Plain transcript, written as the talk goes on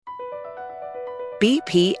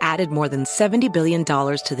BP added more than $70 billion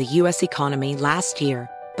to the U.S. economy last year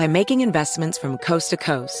by making investments from coast to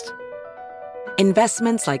coast.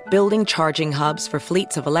 Investments like building charging hubs for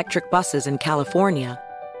fleets of electric buses in California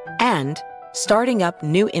and starting up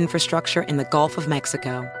new infrastructure in the Gulf of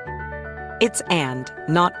Mexico. It's and,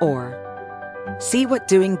 not or. See what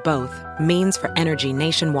doing both means for energy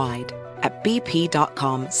nationwide at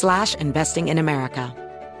bp.com/investing in America.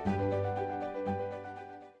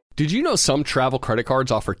 Did you know some travel credit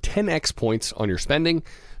cards offer 10x points on your spending?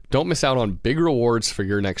 Don't miss out on big rewards for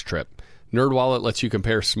your next trip. NerdWallet lets you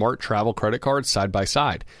compare smart travel credit cards side by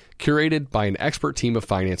side, curated by an expert team of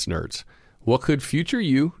finance nerds. What could future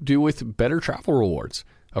you do with better travel rewards?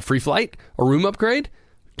 A free flight? A room upgrade?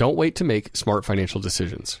 Don't wait to make smart financial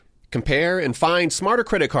decisions. Compare and find smarter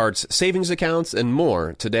credit cards, savings accounts, and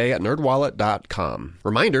more today at nerdwallet.com.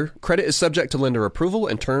 Reminder, credit is subject to lender approval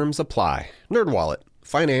and terms apply. NerdWallet.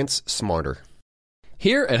 Finance smarter.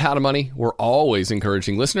 Here at How to Money, we're always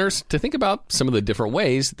encouraging listeners to think about some of the different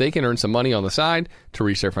ways they can earn some money on the side to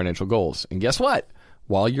reach their financial goals. And guess what?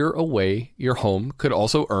 While you're away, your home could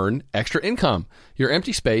also earn extra income. Your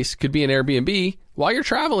empty space could be an Airbnb while you're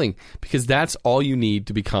traveling, because that's all you need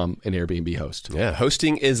to become an Airbnb host. Yeah,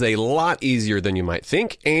 hosting is a lot easier than you might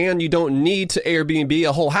think, and you don't need to Airbnb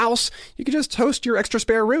a whole house. You can just host your extra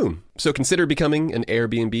spare room. So consider becoming an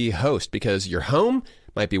Airbnb host, because your home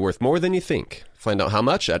might be worth more than you think. Find out how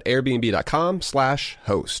much at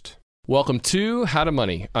airbnb.com/host. Welcome to How to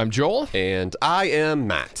Money. I'm Joel. And I am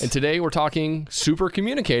Matt. And today we're talking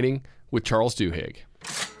Supercommunicating with Charles Duhigg.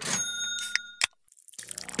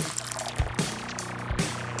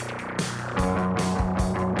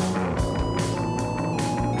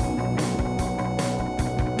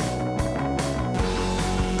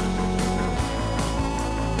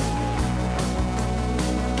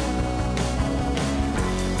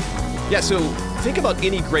 Yeah, so think about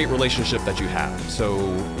any great relationship that you have. So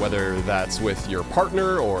whether that's with your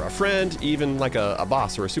partner or a friend, even like a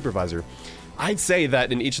boss or a supervisor, I'd say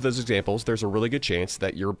that in each of those examples, there's a really good chance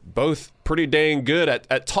that you're both pretty dang good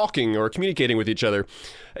at talking or communicating with each other.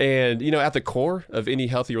 And, you know, at the core of any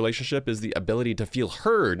healthy relationship is the ability to feel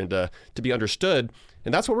heard and to be understood.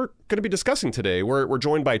 And that's what we're going to be discussing today. We're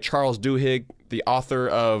joined by Charles Duhigg, the author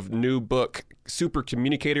of new book,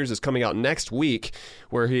 Supercommunicators, is coming out next week,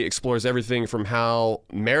 where he explores everything from how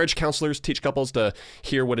marriage counselors teach couples to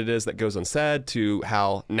hear what it is that goes unsaid, to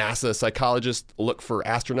how NASA psychologists look for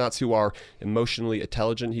astronauts who are emotionally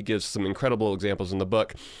intelligent. He gives some incredible examples in the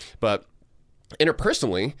book. But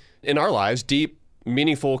interpersonally, in our lives, deep,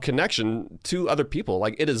 meaningful connection to other people,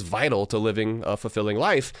 like it is vital to living a fulfilling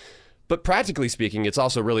life. But practically speaking, it's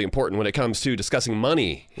also really important when it comes to discussing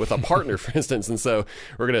money with a partner, for instance. And so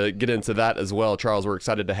we're going to get into that as well. Charles, we're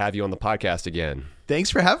excited to have you on the podcast again. Thanks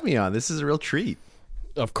for having me on. This is a real treat.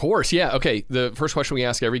 Of course. Yeah. Okay. The first question we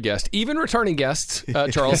ask every guest, even returning guests,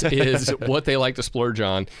 Charles, is what they like to splurge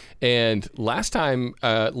on. And last time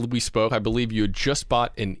we spoke, I believe you had just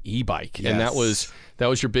bought an e-bike. Yes. And that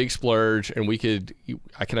was your big splurge. And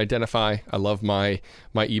I can identify, I love my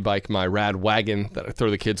e-bike, my rad wagon that I throw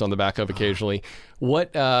the kids on the back of occasionally.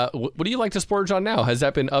 What do you like to splurge on now? Has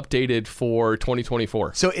that been updated for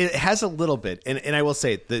 2024? So it has a little bit, and I will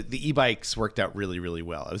say the e-bikes worked out really, really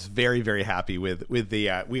well. I was very, very happy with the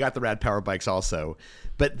we got the rad power bikes also,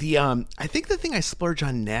 but I think the thing I splurge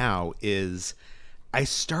on now is I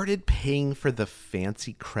started paying for the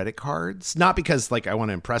fancy credit cards, not because like I want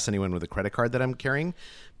to impress anyone with a credit card that I'm carrying,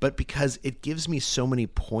 but because it gives me so many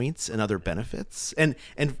points and other benefits, and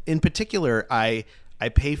in particular I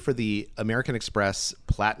pay for the American Express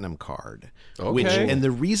Platinum card. Okay. And the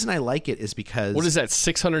reason I like it is because... What is that,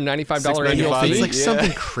 $695 annual fee? It's like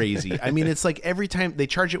something crazy. I mean, it's like every time they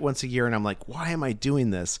charge it once a year, and I'm like, why am I doing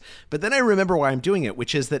this? But then I remember why I'm doing it,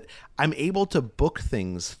 which is that I'm able to book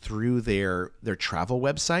things through their travel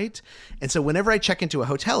website. And so whenever I check into a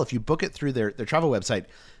hotel, if you book it through their travel website,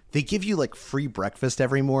 they give you like free breakfast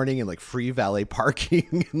every morning and like free valet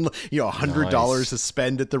parking and, you know, $100 to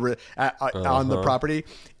spend at on the property.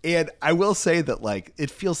 And I will say that like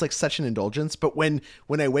it feels like such an indulgence, but when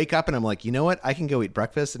I wake up and I'm like, you know what, I can go eat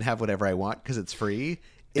breakfast and have whatever I want because it's free.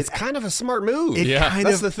 It's kind of a smart move.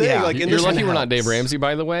 That's the thing. Yeah. Like, you're lucky we're not Dave Ramsey,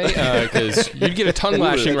 by the way, because you'd get a tongue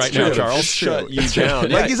lashing right now, Charles. Shut you down.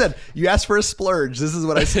 Like you said, you asked for a splurge. This is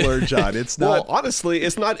what I splurge on. It's not. Well, honestly,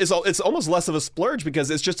 it's not. It's almost less of a splurge because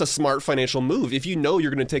it's just a smart financial move. If you know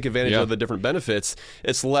you're going to take advantage of the different benefits,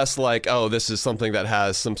 it's less like, oh, this is something that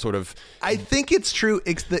has some sort of. I think it's true,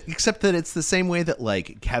 except that it's the same way that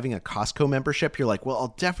like having a Costco membership. You're like, well,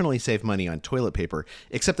 I'll definitely save money on toilet paper.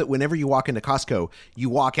 Except that whenever you walk into Costco, you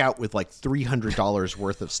walk walk out with like $300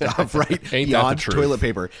 worth of stuff, right? Ain't Beyond that the truth? toilet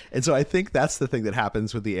paper. And so I think that's the thing that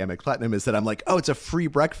happens with the Amex Platinum is that I'm like, oh, it's a free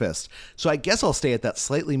breakfast. So I guess I'll stay at that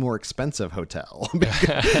slightly more expensive hotel.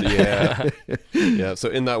 Yeah. So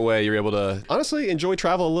in that way, you're able to honestly enjoy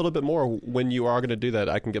travel a little bit more when you are going to do that.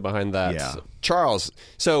 I can get behind that. Yeah. Charles,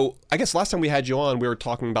 so I guess last time we had you on, we were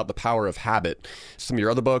talking about the power of habit. Some of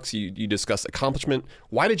your other books, you discussed accomplishment.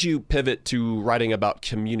 Why did you pivot to writing about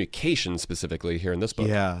communication specifically here in this book?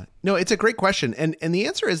 Yeah. No, it's a great question. And the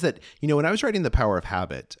answer is that, when I was writing The Power of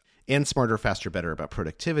Habit and Smarter, Faster, Better about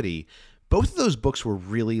productivity, both of those books were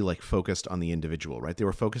really like focused on the individual, right? They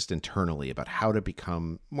were focused internally about how to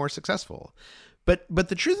become more successful. But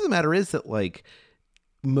the truth of the matter is that like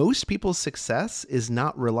most people's success is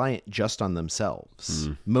not reliant just on themselves.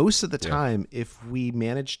 Most of the time, if we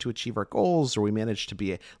manage to achieve our goals or we manage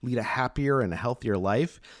to lead a happier and a healthier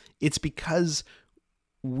life, it's because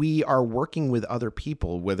we are working with other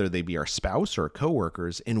people, whether they be our spouse or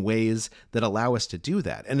coworkers, in ways that allow us to do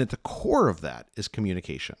that. And at the core of that is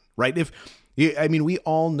communication, right? We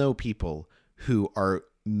all know people who are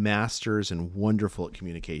masters and wonderful at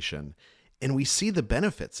communication, and we see the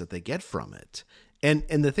benefits that they get from it. And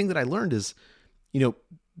the thing that I learned is, in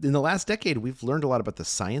the last decade, we've learned a lot about the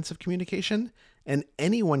science of communication, and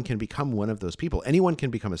anyone can become one of those people. Anyone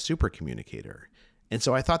can become a super communicator. And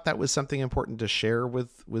so I thought that was something important to share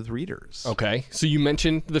with readers. Okay. So you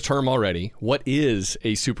mentioned the term already. What is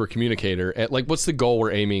a super communicator? Like, what's the goal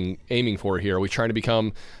we're aiming for here? Are we trying to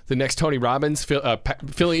become the next Tony Robbins,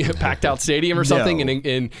 filling a packed out stadium or something,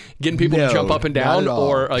 and getting people to jump up and down?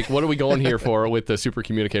 Or like, what are we going here for with the super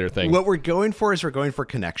communicator thing? What we're going for is we're going for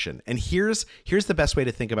connection. And here's the best way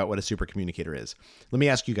to think about what a super communicator is. Let me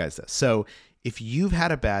ask you guys this. So if you've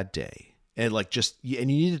had a bad day, and you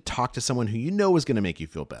need to talk to someone who is going to make you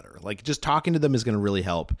feel better. Like just talking to them is going to really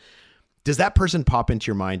help. Does that person pop into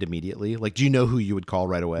your mind immediately? Like, do you know who you would call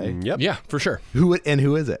right away? Yep. Yeah, for sure. Who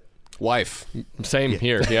is it? Wife. Same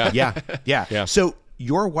here. Yeah. Yeah. So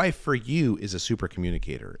your wife for you is a super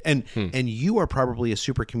communicator, and you are probably a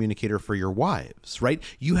super communicator for your wives, right?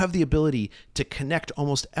 You have the ability to connect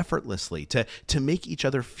almost effortlessly, to make each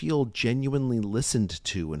other feel genuinely listened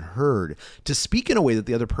to and heard, to speak in a way that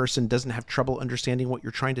the other person doesn't have trouble understanding what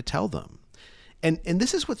you're trying to tell them. And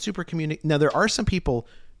this is what super communicate. Now, there are some people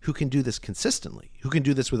who can do this consistently, who can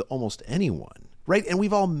do this with almost anyone, right? And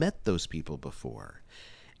we've all met those people before.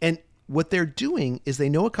 And what they're doing is they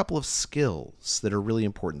know a couple of skills that are really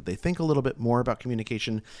important. They think a little bit more about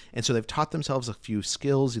communication, and so they've taught themselves a few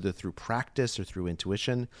skills either through practice or through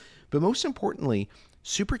intuition. But most importantly,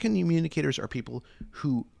 super communicators are people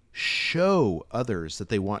who show others that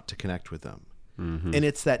they want to connect with them. Mm-hmm. And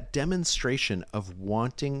it's that demonstration of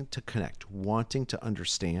wanting to connect, wanting to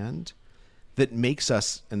understand that makes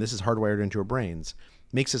us, and this is hardwired into our brains,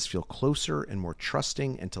 makes us feel closer and more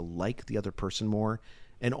trusting and to like the other person more,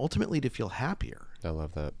 and ultimately to feel happier. I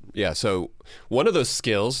love that. Yeah, so one of those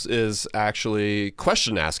skills is actually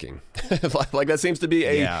question asking. Like that seems to be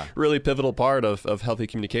a really pivotal part of healthy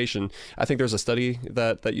communication. I think there's a study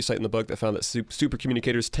that you cite in the book that found that super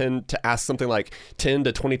communicators tend to ask something like 10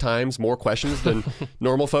 to 20 times more questions than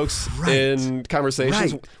normal folks in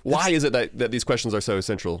conversations. Right. Why is it that these questions are so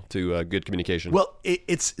essential to good communication? Well,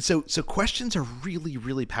 it's so questions are really,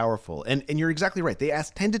 really powerful. And you're exactly right. They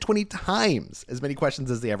ask 10 to 20 times as many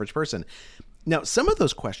questions as the average person. Now, some of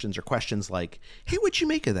those questions are questions like, hey, what'd you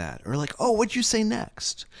make of that? Or like, oh, what'd you say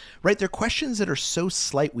next? Right? They're questions that are so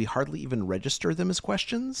slight we hardly even register them as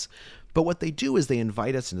questions. But what they do is they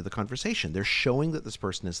invite us into the conversation. They're showing that this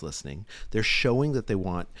person is listening. They're showing that they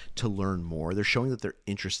want to learn more. They're showing that they're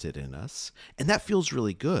interested in us. And that feels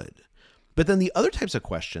really good. But then the other types of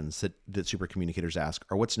questions that super communicators ask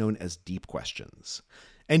are what's known as deep questions.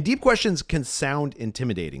 And deep questions can sound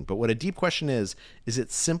intimidating, but what a deep question is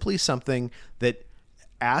it's simply something that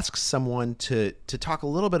asks someone to talk a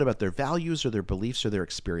little bit about their values or their beliefs or their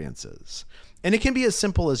experiences. And it can be as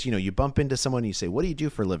simple as, you bump into someone and you say, what do you do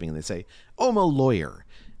for a living? And they say, oh, I'm a lawyer.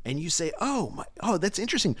 And you say, oh, that's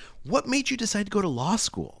interesting. What made you decide to go to law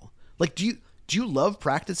school? Like, do you love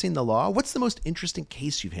practicing the law? What's the most interesting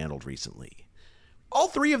case you've handled recently? All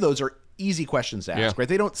three of those are easy questions to ask, right?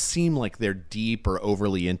 They don't seem like they're deep or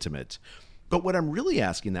overly intimate. But what I'm really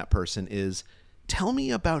asking that person is, tell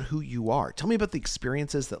me about who you are. Tell me about the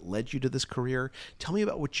experiences that led you to this career. Tell me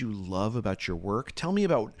about what you love about your work. Tell me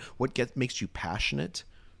about what makes you passionate.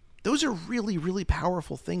 Those are really, really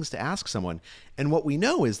powerful things to ask someone. And what we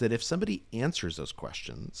know is that if somebody answers those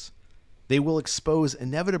questions, they will expose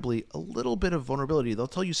inevitably a little bit of vulnerability. They'll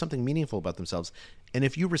tell you something meaningful about themselves. And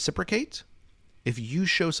if you reciprocate, if you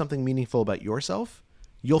show something meaningful about yourself,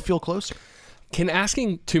 you'll feel closer. Can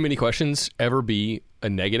asking too many questions ever be a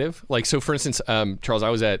negative? Like, so for instance, Charles, I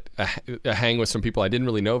was at a hang with some people I didn't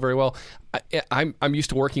really know very well. I'm used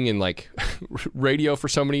to working in like radio for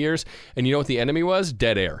so many years, and you know what the enemy was?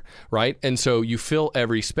 Dead air, right? And so you fill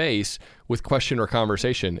every space with question or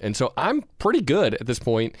conversation. And so I'm pretty good at this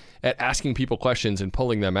point at asking people questions and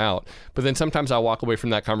pulling them out. But then sometimes I walk away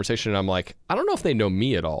from that conversation and I'm like, I don't know if they know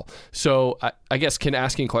me at all. So I guess can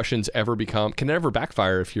asking questions can it ever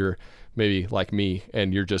backfire if you're maybe like me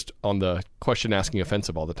and you're just on the question asking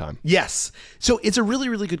offensive all the time? Yes. So it's a really,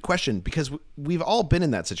 really good question, because we've all been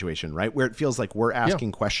in that situation, right? Where it feels like we're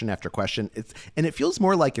asking question after question. And it feels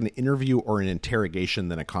more like an interview or an interrogation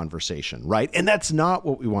than a conversation, right? And that's not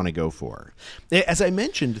what we want to go for. As I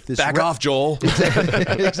mentioned, this Back off, Joel.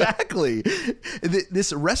 Exactly.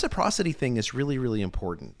 This reciprocity thing is really, really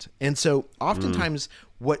important. And so oftentimes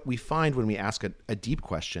what we find when we ask a deep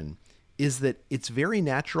question is that it's very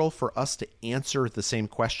natural for us to answer the same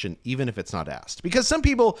question, even if it's not asked. Because some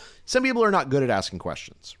people are not good at asking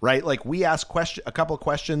questions, right? Like we ask a couple of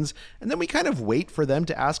questions and then we kind of wait for them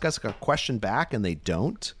to ask us a question back, and they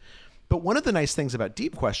don't. But one of the nice things about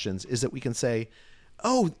deep questions is that we can say,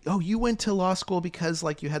 oh, you went to law school because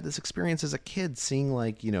like you had this experience as a kid seeing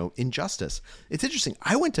like, injustice. It's interesting.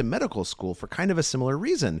 I went to medical school for kind of a similar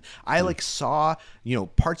reason. I like saw,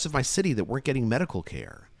 parts of my city that weren't getting medical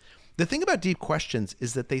care. The thing about deep questions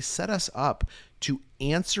is that they set us up to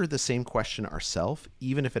answer the same question ourselves,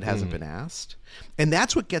 even if it hasn't been asked. And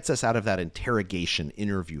that's what gets us out of that interrogation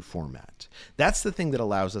interview format. That's the thing that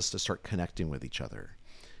allows us to start connecting with each other.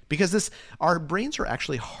 Because our brains are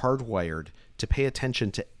actually hardwired to pay attention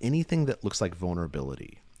to anything that looks like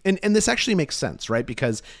vulnerability. And this actually makes sense, right?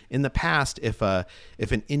 Because in the past, if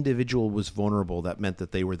an individual was vulnerable, that meant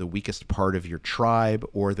that they were the weakest part of your tribe,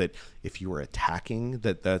 or that if you were attacking,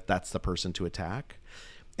 that's the person to attack.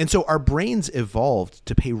 And so our brains evolved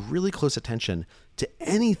to pay really close attention to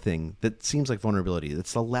anything that seems like vulnerability.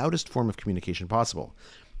 That's the loudest form of communication possible.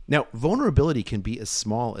 Now, vulnerability can be as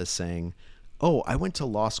small as saying, oh, I went to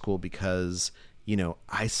law school because,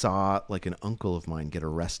 I saw like an uncle of mine get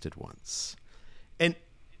arrested once. And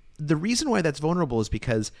the reason why that's vulnerable is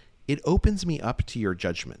because it opens me up to your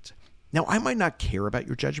judgment. Now, I might not care about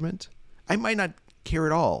your judgment. I might not care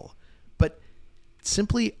at all. But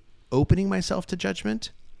simply opening myself to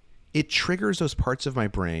judgment, it triggers those parts of my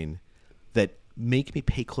brain that make me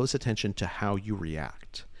pay close attention to how you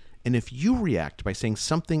react. And if you react by saying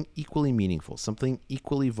something equally meaningful, something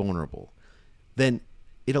equally vulnerable, then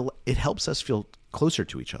it helps us feel closer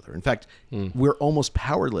to each other. In fact, we're almost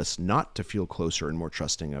powerless not to feel closer and more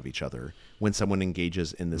trusting of each other when someone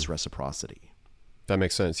engages in this reciprocity. That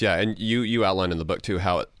makes sense. Yeah. And you outlined in the book too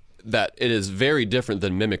how that it is very different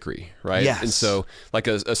than mimicry, right? Yes. And so like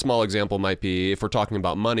a small example might be, if we're talking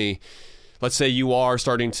about money, let's say you are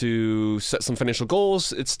starting to set some financial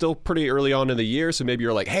goals. It's still pretty early on in the year. So maybe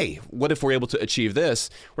you're like, hey, what if we're able to achieve this?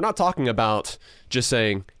 We're not talking about just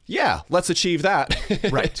saying, yeah, let's achieve that.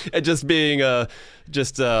 Right. And just being,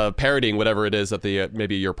 parroting whatever it is that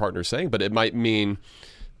maybe your partner's saying, but it might mean,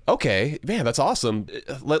 okay, man, that's awesome.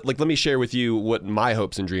 Let me share with you what my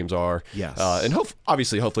hopes and dreams are. Yes. And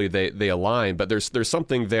hopefully they align, but there's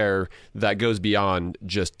something there that goes beyond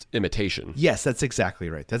just imitation. Yes, that's exactly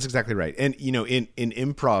right. That's exactly right. And, in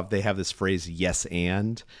improv, they have this phrase, yes,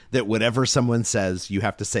 and, that whatever someone says, you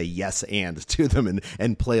have to say yes, and to them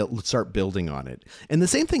and start building on it. And the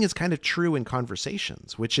same thing is kind of true in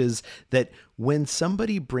conversations, which is that when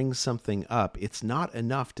somebody brings something up, it's not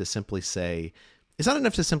enough to simply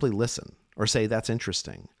listen or say, that's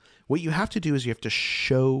interesting. What you have to do is you have to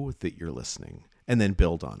show that you're listening and then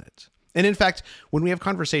build on it. And in fact, when we have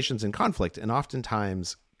conversations in conflict, and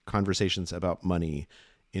oftentimes conversations about money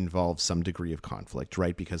involve some degree of conflict,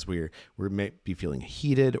 right? Because we might be feeling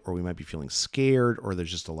heated, or we might be feeling scared, or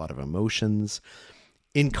there's just a lot of emotions.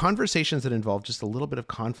 In conversations that involve just a little bit of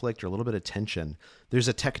conflict or a little bit of tension, there's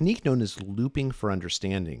a technique known as looping for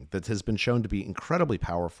understanding that has been shown to be incredibly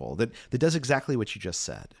powerful, that does exactly what you just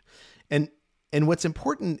said. And what's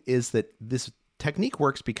important is that this technique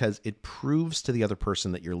works because it proves to the other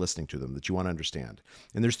person that you're listening to them, that you want to understand.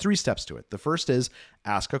 And there's 3 steps to it. The first is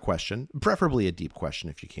ask a question, preferably a deep question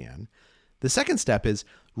if you can. The second step is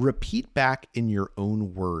repeat back in your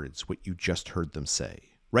own words what you just heard them say.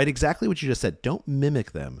 Right? Exactly what you just said. Don't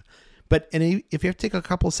mimic them. And if you have to take a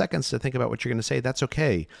couple seconds to think about what you're going to say, that's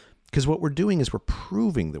okay. Because what we're doing is we're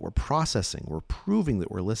proving that we're processing. We're proving that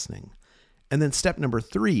we're listening. And then step number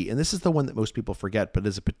 3, and this is the one that most people forget, but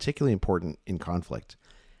is particularly important in conflict.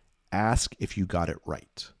 Ask if you got it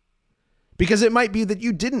right. Because it might be that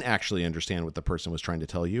you didn't actually understand what the person was trying to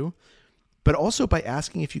tell you. But also by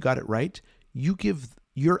asking if you got it right,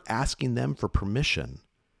 you're asking them for permission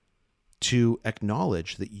to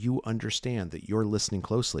acknowledge that you understand, that you're listening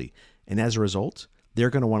closely. And as a result,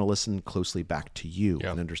 they're going to want to listen closely back to you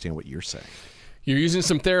and understand what you're saying. You're using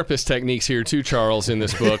some therapist techniques here too, Charles, in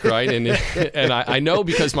this book, right? And I know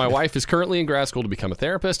because my wife is currently in grad school to become a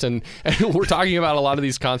therapist, and we're talking about a lot of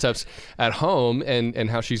these concepts at home and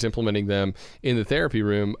how she's implementing them in the therapy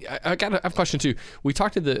room. I have a question too. We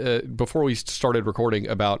talked before we started recording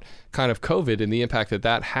about kind of COVID and the impact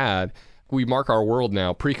that had. We mark our world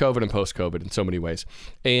now, pre-COVID and post-COVID, in so many ways.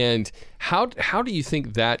 And how do you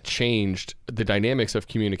think that changed the dynamics of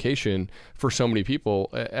communication for so many people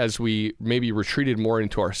as we maybe retreated more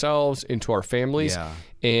into ourselves, into our families? Yeah.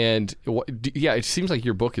 And it seems like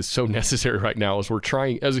your book is so necessary right now as we're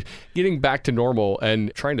getting back to normal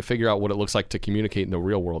and trying to figure out what it looks like to communicate in the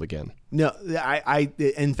real world again. No,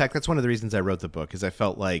 in fact, that's one of the reasons I wrote the book, is I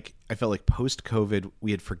felt like post-COVID,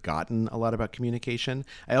 we had forgotten a lot about communication.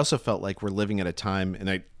 I also felt like we're living at a time, and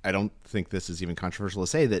I don't think this is even controversial to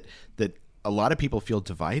say, that a lot of people feel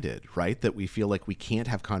divided, right? That we feel like we can't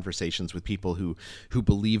have conversations with people who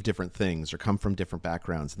believe different things or come from different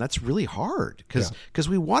backgrounds. And that's really hard because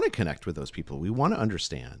we want to connect with those people. We want to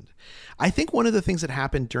understand. I think one of the things that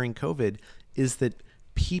happened during COVID is that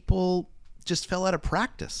people just fell out of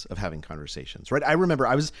practice of having conversations, right? I remember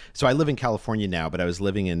I live in California now, but I was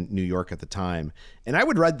living in New York at the time, and I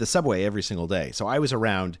would ride the subway every single day. So I was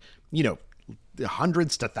around,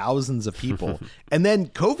 hundreds to thousands of people. And then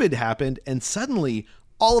COVID happened, and suddenly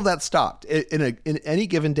all of that stopped. In any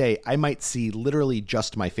given day, I might see literally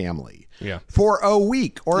just my family for a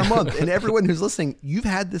week or a month. And everyone who's listening, you've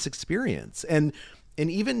had this experience. And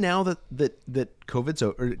even now that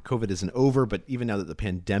COVID isn't over, but even now that the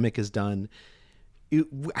pandemic is done,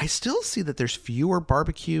 I still see that there's fewer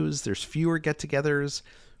barbecues, there's fewer get-togethers.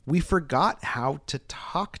 We forgot how to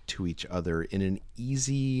talk to each other in an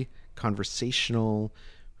easy, conversational,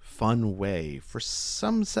 fun way for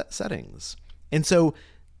some settings. And so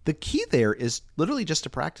the key there is literally just to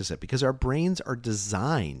practice it, because our brains are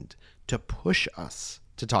designed to push us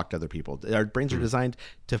to talk to other people. Our brains are designed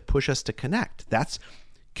to push us to connect.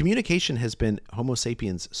 Communication has been Homo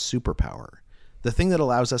sapiens' superpower. The thing that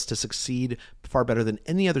allows us to succeed far better than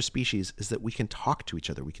any other species is that we can talk to each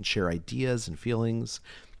other. We can share ideas and feelings.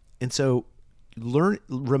 And so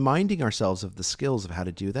reminding ourselves of the skills of how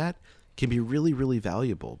to do that can be really, really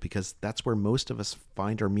valuable, because that's where most of us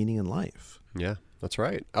find our meaning in life. Yeah, that's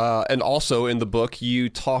right. And also in the book, you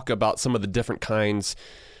talk about some of the different kinds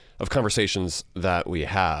of conversations that we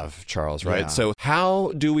have, Charles, right? Yeah. So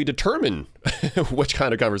how do we determine which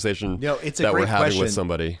kind of conversation that we're having with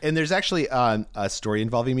somebody? And there's actually a story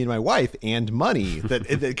involving me and my wife and money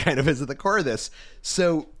that kind of is at the core of this.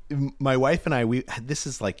 So my wife and I, this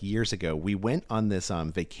is like years ago, we went on this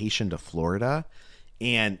vacation to Florida,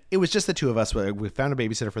 and it was just the two of us. We found a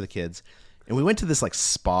babysitter for the kids, and we went to this like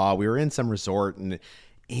spa. We were in some resort,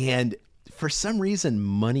 and for some reason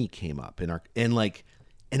money came up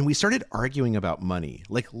and we started arguing about money,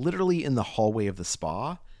 like literally in the hallway of the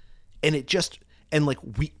spa. And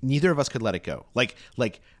neither of us could let it go. Like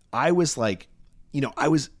I was like, I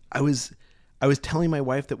was telling my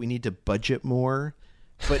wife that we need to budget more,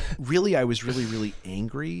 but really I was really, really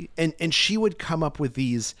angry. And she would come up with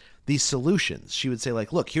these solutions. She would say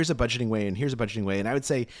like, look, here's a budgeting way and here's a budgeting way. And I'd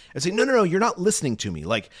say, no, you're not listening to me.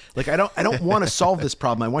 Like I don't want to solve this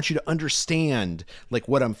problem. I want you to understand like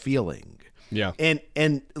what I'm feeling. Yeah.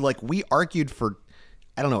 And like we argued for,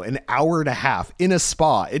 I don't know, an hour and a half in a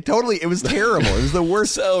spa. It was terrible. It was the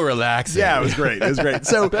worst. So relaxing. Yeah, it was great. It was great.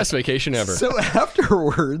 So best vacation ever. So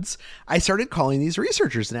afterwards, I started calling these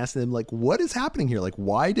researchers and asking them like, what is happening here? Like,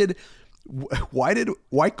 why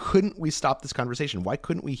couldn't we stop this conversation? Why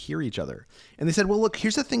couldn't we hear each other? And they said, well, look,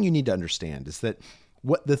 here's the thing you need to understand is that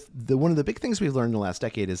what one of the big things we've learned in the last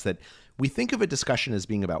decade is that we think of a discussion as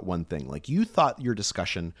being about one thing. Like you thought your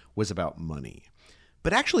discussion was about money,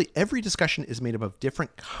 but actually every discussion is made up of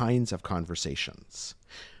different kinds of conversations.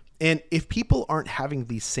 And if people aren't having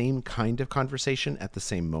the same kind of conversation at the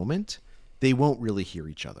same moment, they won't really hear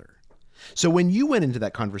each other. So when you went into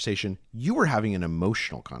that conversation, you were having an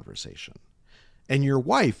emotional conversation, and your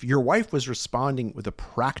wife was responding with a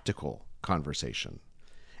practical conversation.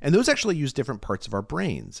 And those actually use different parts of our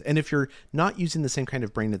brains. And if you're not using the same kind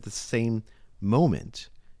of brain at the same moment,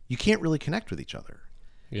 you can't really connect with each other.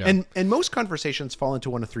 Yeah. And most conversations fall into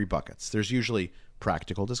one of three buckets. There's usually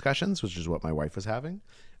practical discussions, which is what my wife was having,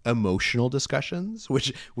 emotional discussions,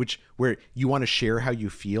 where you want to share how you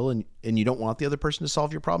feel and you don't want the other person to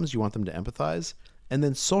solve your problems. You want them to empathize. And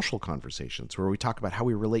then social conversations, where we talk about how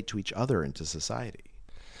we relate to each other and to society.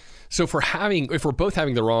 So if we're both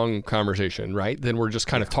having the wrong conversation, right, then we're just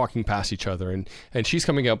kind of talking past each other. And she's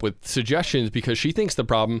coming up with suggestions because she thinks the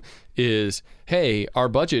problem is, hey, our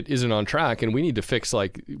budget isn't on track and we need to fix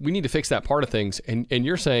that part of things. And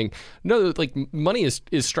you're saying, no, like money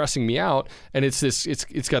is stressing me out, and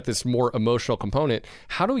it's got this more emotional component.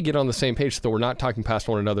 How do we get on the same page so that we're not talking past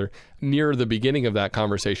one another near the beginning of that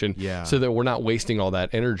conversation, so that we're not wasting all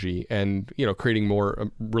that energy and, creating more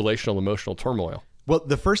relational, emotional turmoil? Well,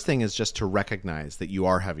 the first thing is just to recognize that you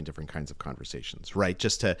are having different kinds of conversations, right?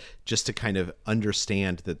 Just to kind of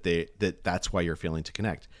understand that that's why you're failing to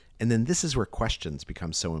connect. And then this is where questions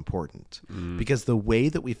become so important, because the way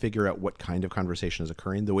that we figure out what kind of conversation is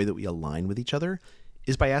occurring, the way that we align with each other,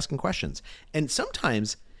 is by asking questions. And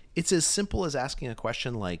sometimes it's as simple as asking a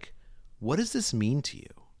question like, what does this mean to you?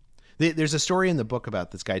 There's a story in the book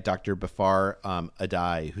about this guy, Dr. Bafar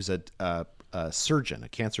Adai, who's a surgeon, a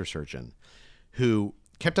cancer surgeon, who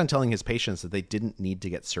kept on telling his patients that they didn't need to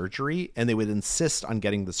get surgery, and they would insist on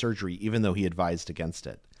getting the surgery even though he advised against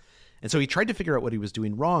it. And so he tried to figure out what he was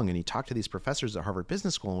doing wrong, and he talked to these professors at Harvard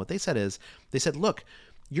Business School, and what they said, look,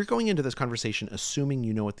 you're going into this conversation assuming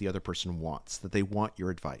you know what the other person wants, that they want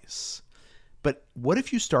your advice. But what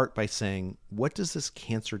if you start by saying, what does this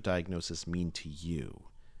cancer diagnosis mean to you?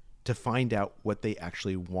 To find out what they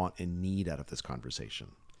actually want and need out of this conversation.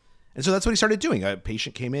 And so that's what he started doing. A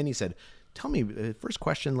patient came in, he said, tell me, first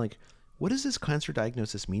question, like, what does this cancer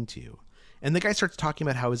diagnosis mean to you? And the guy starts talking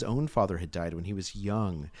about how his own father had died when he was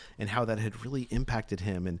young and how that had really impacted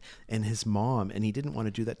him and his mom, and he didn't want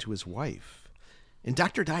to do that to his wife. And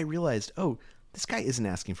Dr. Dye realized, oh, this guy isn't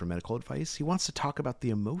asking for medical advice. He wants to talk about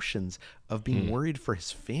the emotions of being worried for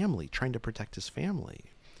his family, trying to protect his family.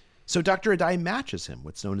 So Dr. Adai matches him,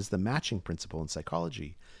 what's known as the matching principle in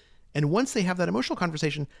psychology. And once they have that emotional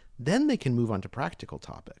conversation, then they can move on to practical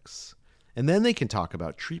topics. And then they can talk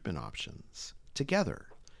about treatment options together.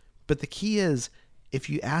 But the key is, if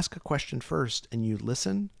you ask a question first and you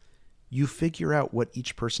listen, you figure out what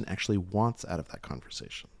each person actually wants out of that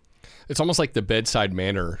conversation. It's almost like the bedside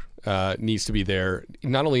manner needs to be there,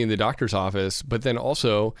 not only in the doctor's office, but then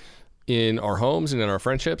also in our homes and in our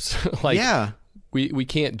friendships. We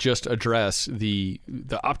can't just address the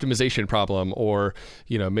optimization problem or,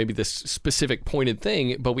 maybe this specific pointed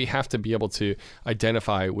thing, but we have to be able to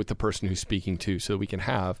identify with the person who's speaking to, so that we can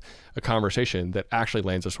have a conversation that actually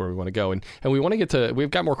lands us where we want to go. And we want to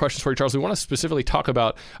we've got more questions for you, Charles. We want to specifically talk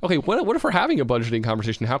about, okay, what if we're having a budgeting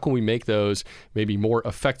conversation? How can we make those maybe more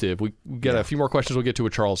effective? We get a few more questions we'll get to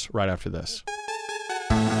with Charles right after this.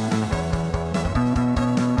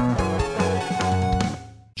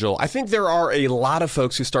 Joel, I think there are a lot of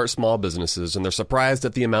folks who start small businesses and they're surprised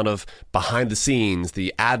at the amount of behind the scenes,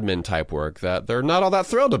 the admin type work that they're not all that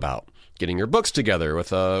thrilled about. Getting your books together with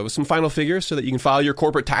some final figures so that you can file your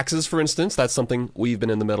corporate taxes, for instance. That's something we've been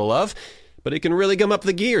in the middle of. But it can really gum up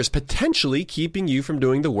the gears, potentially keeping you from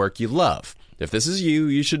doing the work you love. If this is you,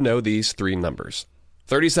 you should know these three numbers: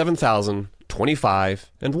 37,000, 25,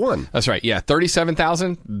 and 1. That's right. Yeah,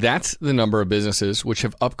 37,000. That's the number of businesses which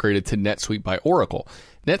have upgraded to NetSuite by Oracle.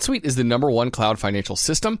 NetSuite is the #1 cloud financial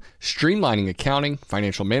system, streamlining accounting,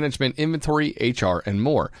 financial management, inventory, HR, and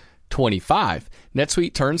more. 25.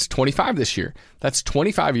 NetSuite turns 25 this year. That's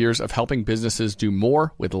 25 years of helping businesses do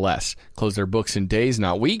more with less, close their books in days,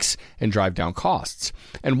 not weeks, and drive down costs.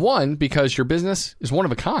 And 1, because your business is one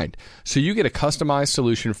of a kind. So you get a customized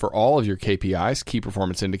solution for all of your KPIs, key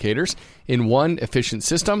performance indicators, in one efficient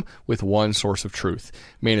system with one source of truth.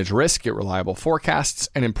 Manage risk, get reliable forecasts,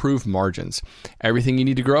 and improve margins. Everything you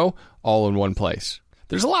need to grow, all in one place.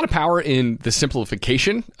 There's a lot of power in the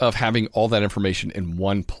simplification of having all that information in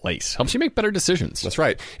one place. Helps you make better decisions. That's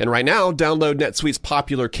right. And right now, download NetSuite's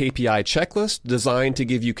popular KPI checklist designed to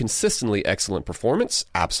give you consistently excellent performance,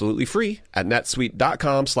 absolutely free, at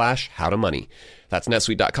netsuite.com/howtomoney. That's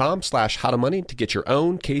netsuite.com/howtomoney to get your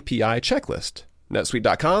own KPI checklist.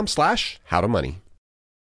 netsuite.com/howtomoney.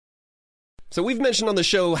 So we've mentioned on the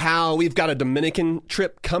show how we've got a Dominican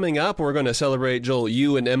trip coming up. We're going to celebrate, Joel,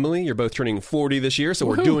 you and Emily. You're both turning 40 this year, so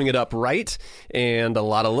we're doing it up right. And a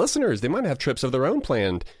lot of listeners, they might have trips of their own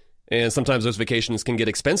planned. And sometimes those vacations can get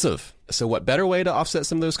expensive. So what better way to offset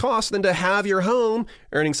some of those costs than to have your home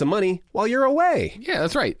earning some money while you're away? Yeah,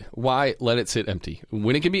 that's right. Why let it sit empty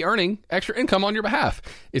when it can be earning extra income on your behalf?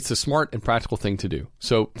 It's a smart and practical thing to do.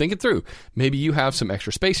 So think it through. Maybe you have some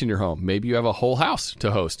extra space in your home. Maybe you have a whole house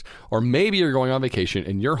to host. Or maybe you're going on vacation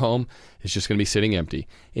and your home is just going to be sitting empty.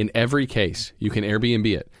 In every case, you can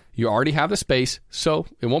Airbnb it. You already have the space, so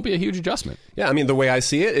it won't be a huge adjustment. Yeah, I mean, the way I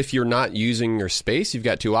see it, if you're not using your space, you've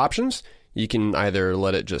got two options. You can either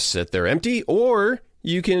let it just sit there empty, or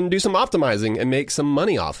you can do some optimizing and make some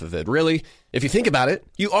money off of it. Really, if you think about it,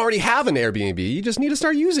 you already have an Airbnb. You just need to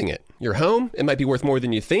start using it. Your home, it might be worth more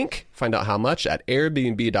than you think. Find out how much at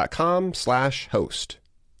airbnb.com/host.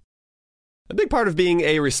 A big part of being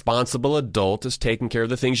a responsible adult is taking care of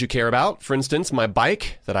the things you care about. For instance, my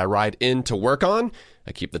bike that I ride in to work on.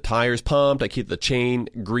 I keep the tires pumped. I keep the chain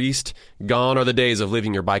greased. Gone are the days of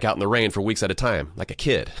leaving your bike out in the rain for weeks at a time, like a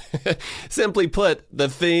kid. Simply put, the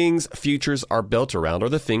things futures are built around are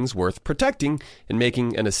the things worth protecting, and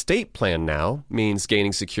making an estate plan now means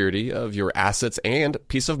gaining security of your assets and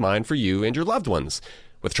peace of mind for you and your loved ones.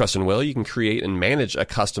 With Trust and Will, you can create and manage a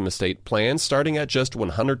custom estate plan starting at just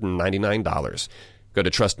 $199. Go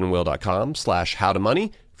to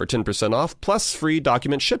trustandwill.com/howtomoney for 10% off plus free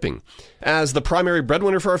document shipping. As the primary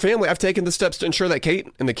breadwinner for our family, I've taken the steps to ensure that Kate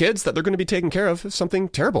and the kids, that they're going to be taken care of if something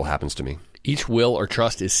terrible happens to me. Each will or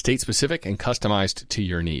trust is state-specific and customized to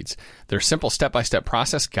your needs. Their simple step-by-step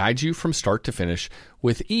process guides you from start to finish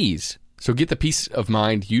with ease. So get the peace of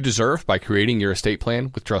mind you deserve by creating your estate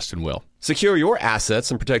plan with Trust and Will. Secure your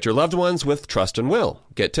assets and protect your loved ones with Trust and Will.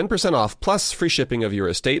 Get 10% off plus free shipping of your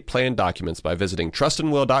estate plan documents by visiting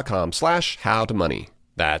trustandwill.com/howtomoney.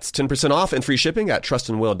 That's 10% off and free shipping at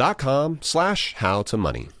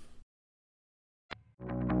trustandwill.com/howtomoney.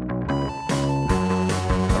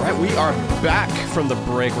 All right, we are back from the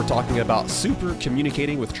break. We're talking about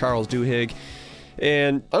Supercommunicating with Charles Duhigg.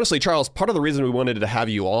 And honestly, Charles, part of the reason we wanted to have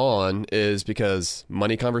you on is because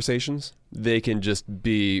money conversations, they can just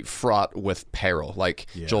be fraught with peril. Like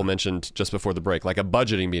Joel mentioned just before the break, like a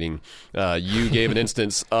budgeting meeting. You gave an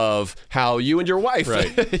instance of how you and your wife,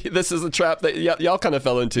 this is a trap that y'all kind of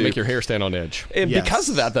fell into. Make your hair stand on edge. And because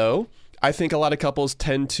of that, though, I think a lot of couples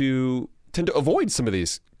tend to avoid some of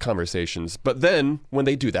these conversations. But then when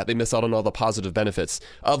they do that, they miss out on all the positive benefits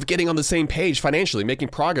of getting on the same page financially, making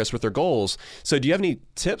progress with their goals. So do you have any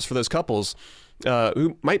tips for those couples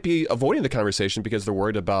who might be avoiding the conversation because they're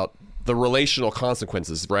worried about the relational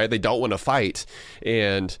consequences, right? They don't want to fight.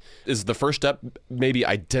 And is the first step maybe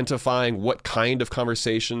identifying what kind of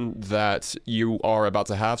conversation that you are about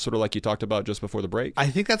to have, sort of like you talked about just before the break? I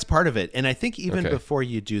think that's part of it. And I think even before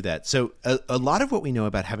you do that, so a lot of what we know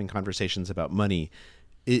about having conversations about money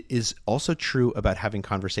is also true about having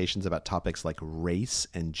conversations about topics like race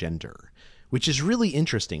and gender, which is really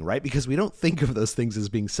interesting, right? Because we don't think of those things as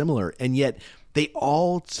being similar, and yet they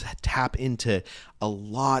all tap into a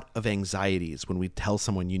lot of anxieties when we tell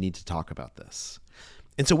someone you need to talk about this.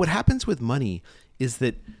 And so what happens with money is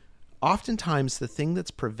that oftentimes the thing that's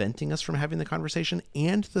preventing us from having the conversation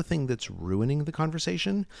and the thing that's ruining the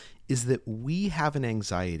conversation is that we have an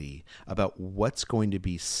anxiety about what's going to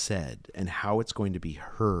be said and how it's going to be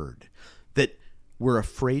heard, that we're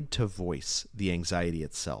afraid to voice the anxiety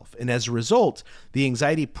itself. And as a result, the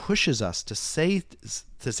anxiety pushes us to say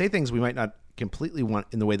things we might not completely want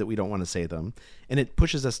in the way that we don't want to say them. And it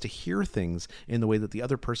pushes us to hear things in the way that the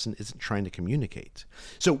other person isn't trying to communicate.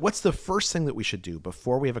 So what's the first thing that we should do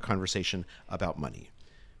before we have a conversation about money?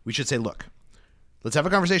 We should say, look, let's have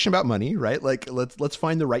a conversation about money, right? Like let's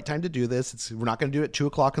find the right time to do this. We're not going to do it at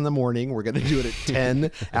 2:00 in the morning. We're going to do it at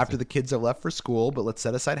 10 after the kids have left for school, but let's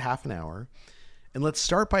set aside half an hour. And let's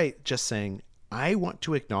start by just saying, I want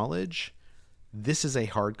to acknowledge this is a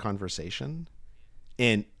hard conversation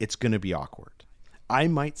and it's going to be awkward. I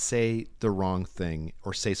might say the wrong thing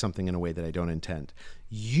or say something in a way that I don't intend.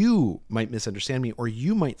 You might misunderstand me or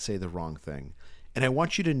you might say the wrong thing. And I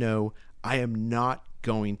want you to know I am not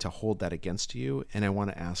going to hold that against you. And I want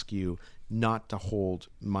to ask you not to hold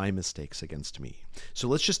my mistakes against me. So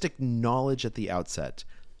let's just acknowledge at the outset,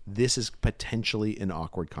 this is potentially an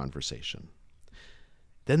awkward conversation.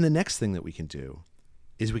 Then the next thing that we can do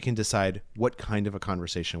is we can decide what kind of a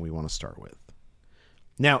conversation we want to start with.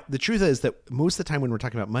 Now, the truth is that most of the time when we're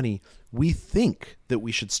talking about money, we think that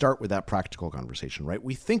we should start with that practical conversation, right?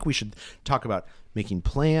 We think we should talk about making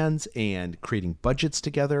plans and creating budgets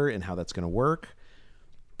together and how that's going to work.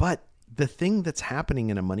 But the thing that's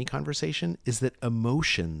happening in a money conversation is that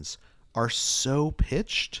emotions are so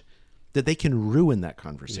pitched that they can ruin that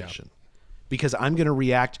conversation. Yeah. Because I'm going to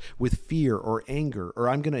react with fear or anger, or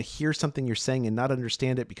I'm going to hear something you're saying and not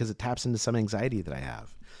understand it because it taps into some anxiety that I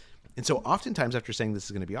have. And so oftentimes after saying this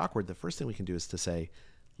is going to be awkward, the first thing we can do is to say,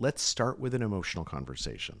 let's start with an emotional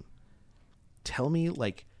conversation. Tell me,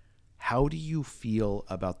 how do you feel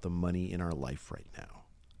about the money in our life right now?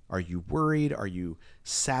 Are you worried? Are you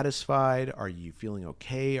satisfied? Are you feeling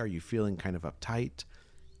okay? Are you feeling kind of uptight?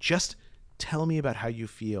 Just tell me about how you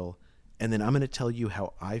feel. And then I'm going to tell you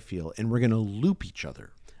how I feel, and we're going to loop each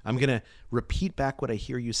other. I'm going to repeat back what I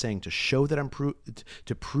hear you saying to show that I'm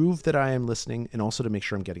to prove that I am listening, and also to make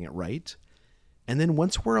sure I'm getting it right. And then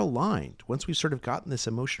once we're aligned, once we've sort of gotten this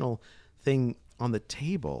emotional thing on the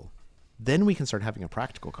table, then we can start having a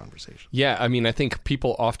practical conversation. Yeah, I mean, I think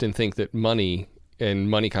people often think that money and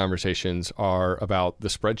money conversations are about the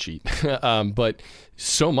spreadsheet. But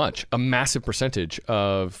so much, a massive percentage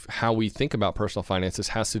of how we think about personal finances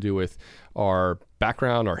has to do with our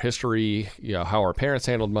background, our history, how our parents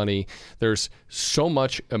handled money. There's so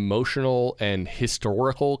much emotional and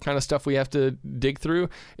historical kind of stuff we have to dig through.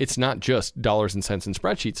 It's not just dollars and cents and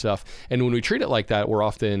spreadsheet stuff. And when we treat it like that, we're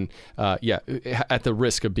often, at the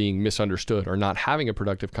risk of being misunderstood or not having a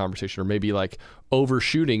productive conversation, or maybe like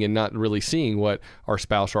overshooting and not really seeing what our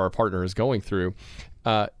spouse or our partner is going through.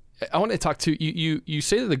 I want to talk to you. You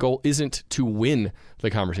say that the goal isn't to win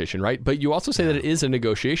the conversation, right? But you also say that it is a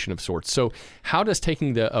negotiation of sorts. So how does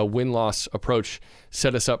taking a win-loss approach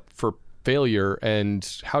set us up for failure, and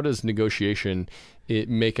how does negotiation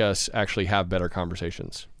make us actually have better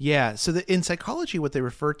conversations? Yeah. So in psychology, what they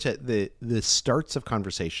refer to the starts of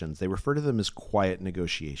conversations, they refer to them as quiet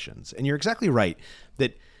negotiations. And you're exactly right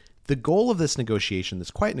that the goal of this negotiation,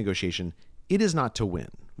 this quiet negotiation, it is not to win,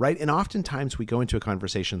 right? And oftentimes we go into a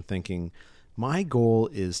conversation thinking, my goal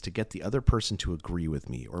is to get the other person to agree with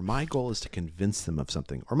me, or my goal is to convince them of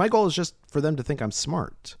something, or my goal is just for them to think I'm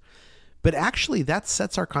smart. But actually, that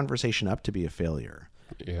sets our conversation up to be a failure.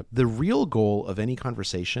 Yep. The real goal of any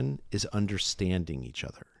conversation is understanding each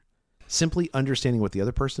other. Simply understanding what the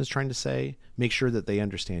other person is trying to say, make sure that they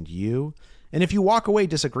understand you. And if you walk away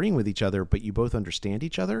disagreeing with each other, but you both understand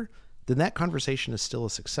each other, then that conversation is still a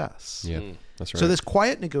success. Yeah, that's right. So this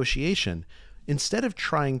quiet negotiation, instead of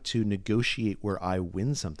trying to negotiate where I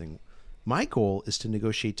win something, my goal is to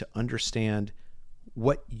negotiate to understand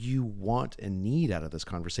what you want and need out of this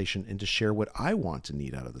conversation, and to share what I want and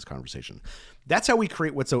need out of this conversation. That's how we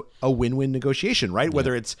create what's a win-win negotiation, right? Yeah.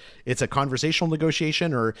 Whether it's a conversational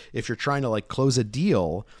negotiation, or if you're trying to like close a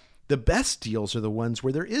deal, the best deals are the ones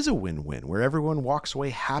where there is a win-win, where everyone walks away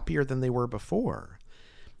happier than they were before.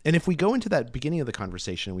 And if we go into that beginning of the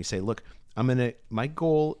conversation and we say, look, my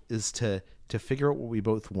goal is to figure out what we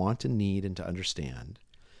both want and need and to understand,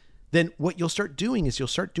 then what you'll start doing is you'll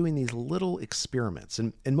start doing these little experiments.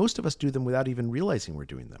 And most of us do them without even realizing we're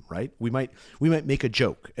doing them, right? We might make a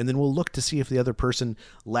joke, and then we'll look to see if the other person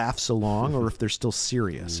laughs along or if they're still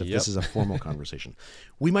serious, if this is a formal conversation.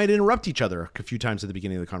 We might interrupt each other a few times at the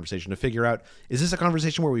beginning of the conversation to figure out, is this a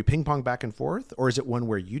conversation where we ping pong back and forth, or is it one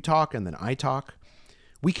where you talk and then I talk?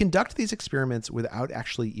 We conduct these experiments without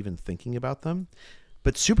actually even thinking about them.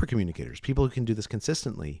 But supercommunicators, people who can do this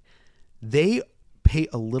consistently, they pay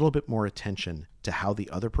a little bit more attention to how the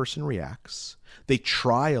other person reacts. They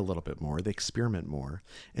try a little bit more, they experiment more.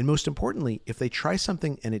 And most importantly, if they try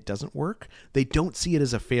something and it doesn't work, they don't see it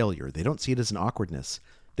as a failure. They don't see it as an awkwardness.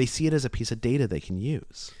 They see it as a piece of data they can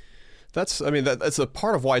use. That's a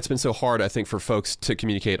part of why it's been so hard, I think, for folks to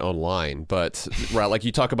communicate online. But right, like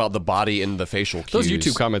you talk about the body and the facial cues. Those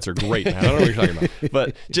YouTube comments are great, man. I don't know what you're talking about.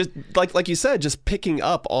 But just like you said, just picking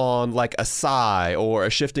up on like a sigh or a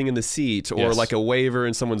shifting in the seat or like a waver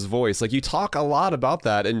in someone's voice. Like you talk a lot about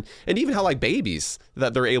that, and even how like babies,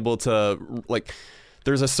 that they're able to like.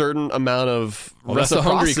 There's a certain amount of that's a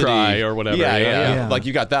hungry cry or whatever. Yeah. Like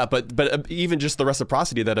you got that, but even just the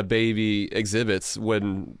reciprocity that a baby exhibits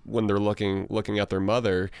when they're looking at their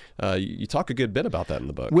mother, you talk a good bit about that in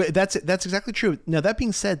the book. Well, that's exactly true. Now, that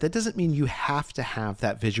being said, that doesn't mean you have to have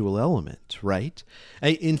that visual element, right?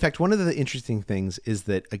 In fact, one of the interesting things is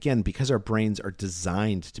that, again, because our brains are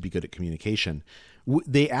designed to be good at communication,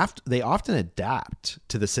 they often adapt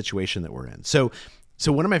to the situation that we're in.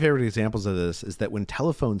 So one of my favorite examples of this is that when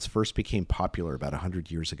telephones first became popular about 100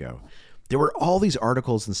 years ago, there were all these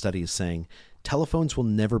articles and studies saying telephones will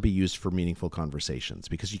never be used for meaningful conversations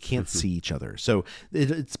because you can't see each other. So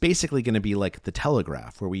it's basically going to be like the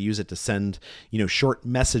telegraph, where we use it to send, short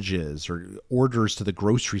messages or orders to the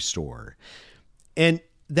grocery store. And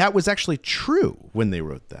that was actually true when they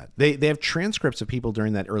wrote that. They have transcripts of people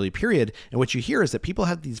during that early period, and what you hear is that people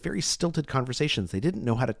had these very stilted conversations. They didn't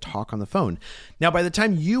know how to talk on the phone. Now, by the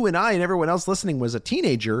time you and I and everyone else listening was a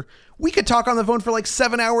teenager, we could talk on the phone for like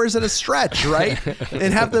 7 hours at a stretch, right?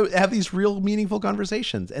 And have these real meaningful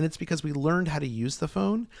conversations. And it's because we learned how to use the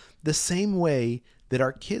phone the same way that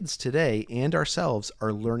our kids today and ourselves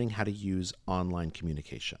are learning how to use online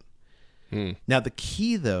communication. Now, the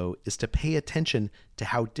key, though, is to pay attention to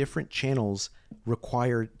how different channels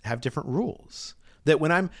have different rules. That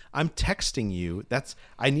when I'm texting you,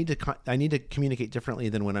 I need to communicate differently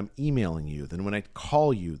than when I'm emailing you, than when I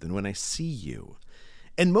call you, than when I see you.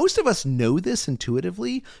 And most of us know this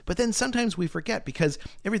intuitively, but then sometimes we forget because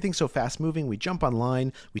everything's so fast moving. We jump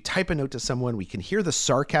online, we type a note to someone, we can hear the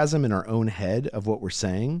sarcasm in our own head of what we're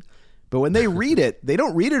saying. But when they read it, they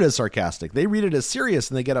don't read it as sarcastic. They read it as serious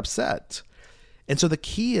and they get upset. And so the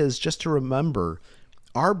key is just to remember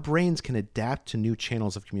our brains can adapt to new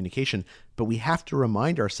channels of communication, but we have to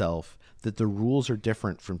remind ourselves that the rules are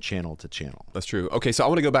different from channel to channel. That's true. Okay, so I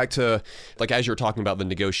want to go back to, like, as you were talking about the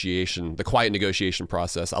negotiation, the quiet negotiation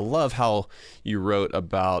process. I love how you wrote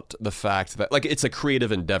about the fact that, like, it's a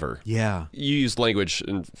creative endeavor. Yeah. You used language,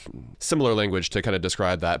 and similar language to kind of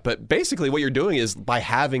describe that. But basically what you're doing is by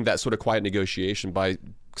having that sort of quiet negotiation, by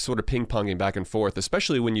sort of ping-ponging back and forth,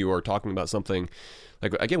 especially when you are talking about something,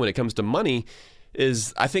 like, again, when it comes to money,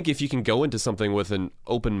 is I think if you can go into something with an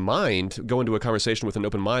open mind, go into a conversation with an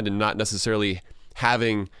open mind and not necessarily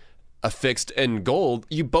having a fixed end goal,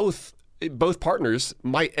 you both partners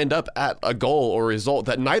might end up at a goal or result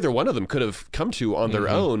that neither one of them could have come to on their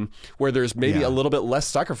own, where there's maybe a little bit less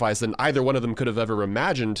sacrifice than either one of them could have ever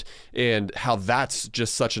imagined, and how that's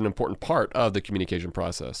just such an important part of the communication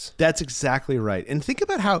process. That's exactly right. And think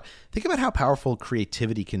about how powerful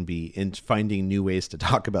creativity can be in finding new ways to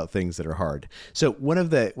talk about things that are hard. So one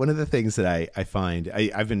of the things that I find,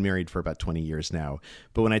 I've been married for about 20 years now,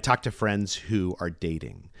 but when I talk to friends who are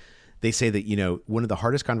dating, they say that, you know, one of the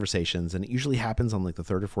hardest conversations, and it usually happens on like the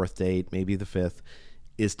third or fourth date, maybe the fifth,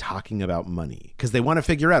 is talking about money, because they want to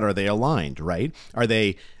figure out, are they aligned, right? Do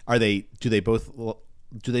they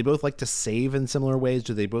both like to save in similar ways?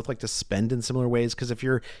 Do they both like to spend in similar ways? Because if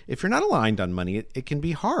you're not aligned on money, it can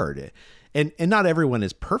be hard. And not everyone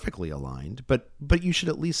is perfectly aligned, but you should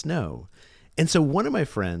at least know. And so one of my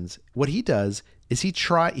friends, what he does is he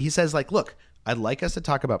says, like, look, I'd like us to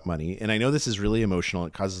talk about money. And I know this is really emotional.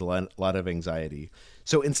 It causes a lot of anxiety.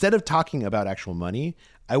 So instead of talking about actual money,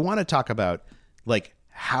 I want to talk about, like,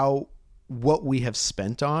 what we have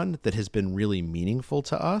spent on that has been really meaningful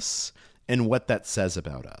to us and what that says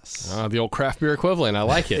about us. The old craft beer equivalent. I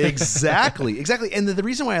like it. Exactly. And the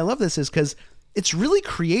reason why I love this is because it's really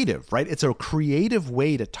creative, right? It's a creative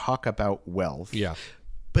way to talk about wealth. Yeah.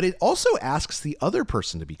 But it also asks the other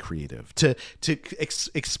person to be creative, to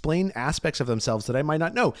explain aspects of themselves that I might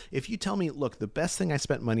not know. If you tell me, look, the best thing I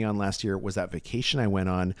spent money on last year was that vacation I went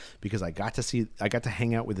on because I got to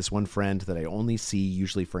hang out with this one friend that I only see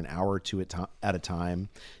usually for an hour or two at a time.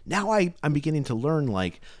 Now I'm beginning to learn,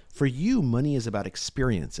 like, for you, money is about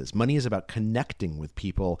experiences. Money is about connecting with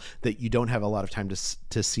people that you don't have a lot of time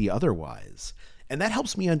to see otherwise. And that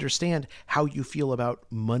helps me understand how you feel about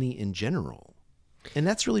money in general. And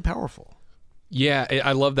that's really powerful. Yeah,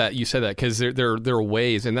 I love that you said that, because there are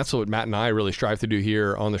ways, and that's what Matt and I really strive to do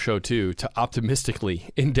here on the show too, to optimistically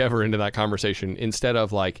endeavor into that conversation instead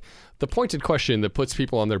of like the pointed question that puts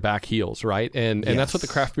people on their back heels, right? And that's what the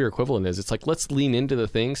craft beer equivalent is. It's like, let's lean into the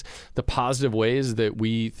things, the positive ways that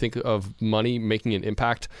we think of money making an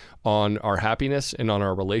impact on our happiness and on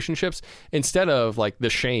our relationships, instead of like the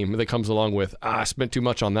shame that comes along with, I spent too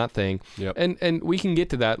much on that thing. Yep. And we can get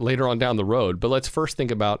to that later on down the road, but let's first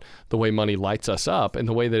think about the way money lights us up and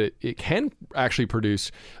the way that it can actually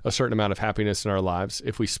produce a certain amount of happiness in our lives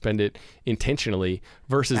if we spend it intentionally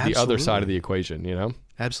versus the other side of the equation, you know?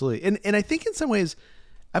 Absolutely. And I think in some ways,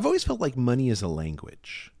 I've always felt like money is a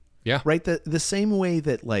language. Yeah. Right? The same way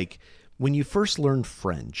that, like, when you first learn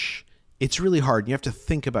French, it's really hard. You have to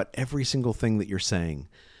think about every single thing that you're saying.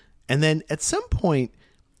 And then at some point,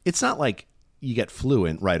 it's not like you get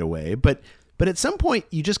fluent right away, but at some point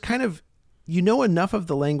you just kind of, you know enough of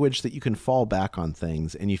the language that you can fall back on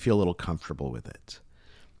things and you feel a little comfortable with it.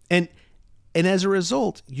 And as a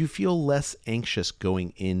result, you feel less anxious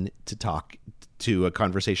going in to talk to a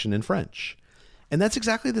conversation in French. And that's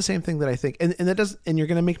exactly the same thing that I think. And you're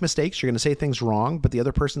going to make mistakes. You're going to say things wrong, but the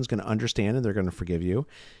other person's going to understand and they're going to forgive you.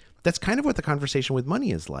 That's kind of what the conversation with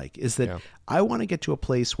money is like, is that I want to get to a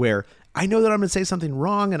place where I know that I'm going to say something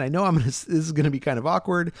wrong and I know this is going to be kind of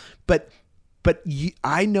awkward, but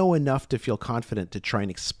I know enough to feel confident to try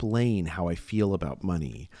and explain how I feel about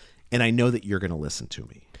money. And I know that you're going to listen to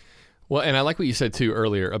me. Well, and I like what you said too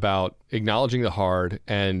earlier about acknowledging the hard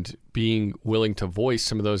and being willing to voice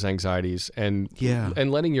some of those anxieties and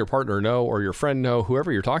letting your partner know, or your friend know,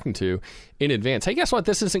 whoever you're talking to, in advance. Hey, guess what?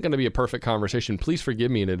 This isn't going to be a perfect conversation. Please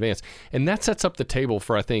forgive me in advance. And that sets up the table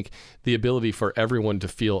for, I think, the ability for everyone to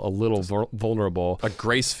feel a little vulnerable. A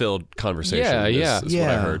grace-filled conversation is what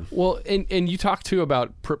I heard. Well, and you talked too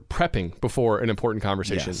about prepping before an important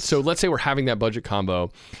conversation. Yes. So let's say we're having that budget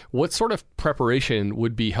combo. What sort of preparation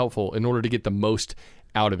would be helpful in order to get the most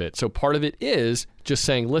out of it. So part of it is just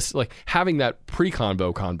saying, listen, like having that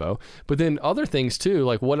pre-convo, but then other things too,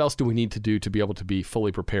 like what else do we need to do to be able to be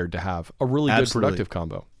fully prepared to have a really good productive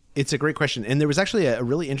convo? It's a great question. And there was actually a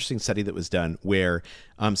really interesting study that was done where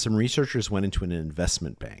some researchers went into an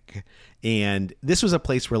investment bank. And this was a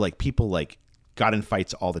place where like people like got in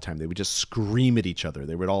fights all the time. They would just scream at each other.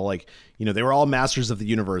 They would all like, they were all masters of the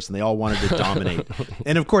universe and they all wanted to dominate.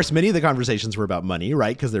 And of course, many of the conversations were about money,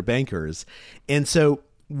 right? Because they're bankers. And so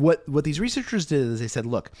what these researchers did is they said,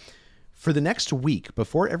 look, for the next week,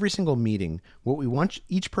 before every single meeting, what we want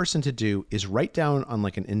each person to do is write down on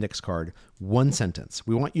like an index card one sentence.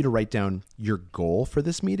 We want you to write down your goal for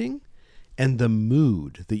this meeting and the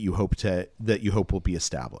mood that you hope will be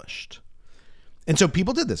established. And so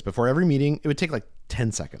people did this before every meeting. It would take like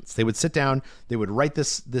 10 seconds. They would sit down, they would write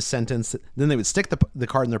this sentence, then they would stick the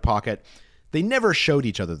card in their pocket. They never showed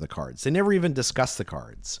each other the cards. They never even discussed the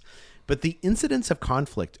cards. But the incidence of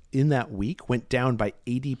conflict in that week went down by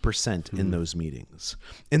 80% in those meetings.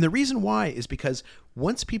 And the reason why is because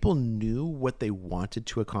once people knew what they wanted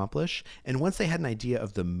to accomplish, and once they had an idea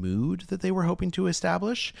of the mood that they were hoping to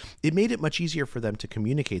establish, it made it much easier for them to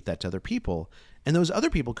communicate that to other people, and those other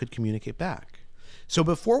people could communicate back. So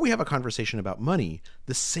before we have a conversation about money,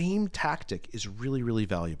 the same tactic is really, really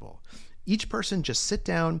valuable. Each person just sit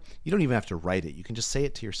down. You don't even have to write it. You can just say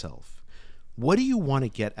it to yourself. What do you want to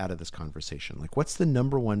get out of this conversation? Like, what's the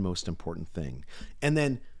number one most important thing? And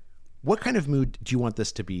then what kind of mood do you want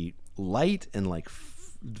this to be? Light and like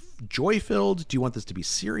joy-filled? Do you want this to be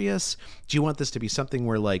serious? Do you want this to be something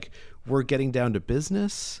where like we're getting down to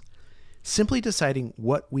business? Simply deciding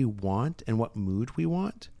what we want and what mood we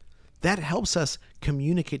want, that helps us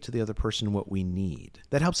communicate to the other person what we need.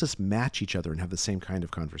 That helps us match each other and have the same kind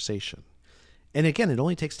of conversation. And again, it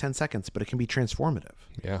only takes 10 seconds, but it can be transformative.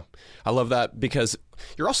 Yeah. I love that because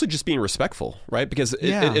you're also just being respectful, right? Because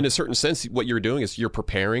in a certain sense, what you're doing is you're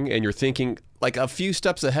preparing and you're thinking like a few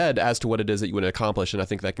steps ahead as to what it is that you want to accomplish. And I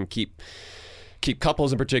think that can keep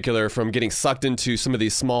couples in particular from getting sucked into some of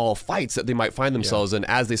these small fights that they might find themselves in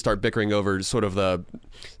as they start bickering over sort of the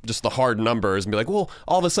hard numbers and be like, well,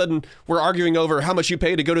 all of a sudden we're arguing over how much you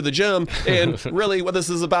pay to go to the gym. And really what this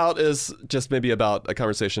is about is just maybe about a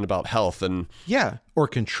conversation about health and or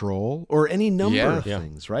control or any number of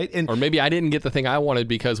things, right? Or maybe I didn't get the thing I wanted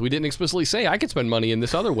because we didn't explicitly say I could spend money in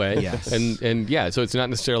this other way. Yes. And so it's not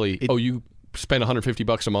necessarily, you spend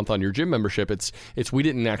 $150 a month on your gym membership. It's we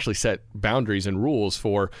didn't actually set boundaries and rules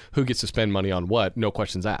for who gets to spend money on what. No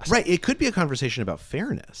questions asked. Right. It could be a conversation about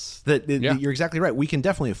fairness. That you're exactly right. We can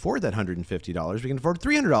definitely afford that $150. We can afford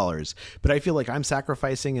 $300. But I feel like I'm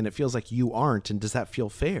sacrificing, and it feels like you aren't. And does that feel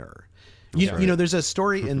fair? You know, there's a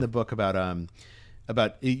story in the book about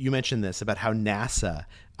you mentioned this about how NASA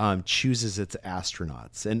chooses its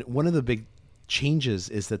astronauts, and one of the big changes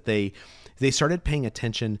is that they started paying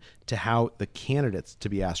attention to how the candidates to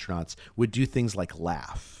be astronauts would do things like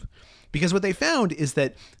laugh. Because what they found is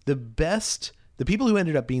that the people who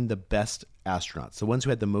ended up being the best astronauts, the ones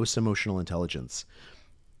who had the most emotional intelligence,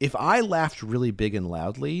 if I laughed really big and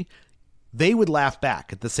loudly, they would laugh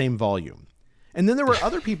back at the same volume. And then there were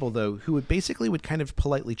other people, though, who would kind of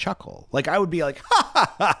politely chuckle. Like I would be like, ha,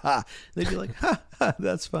 ha, ha, ha. They'd be like, ha, ha,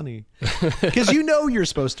 that's funny. Because you're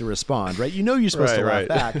supposed to respond, right? You're supposed to laugh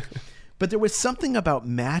back. But there was something about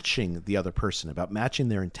matching the other person, about matching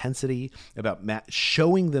their intensity, about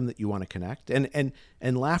showing them that you want to connect. And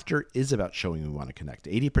laughter is about showing we want to connect.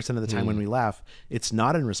 80% of the time when we laugh, it's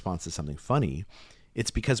not in response to something funny.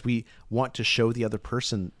 It's because we want to show the other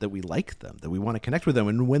person that we like them, that we want to connect with them.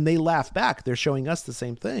 And when they laugh back, they're showing us the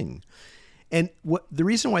same thing. And the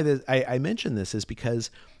reason why I mention this is because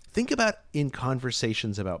think about in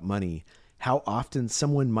conversations about money, how often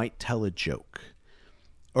someone might tell a joke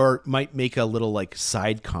or might make a little like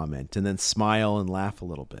side comment and then smile and laugh a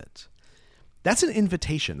little bit. That's an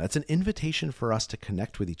invitation. That's an invitation for us to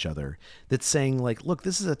connect with each other. That's saying like, look,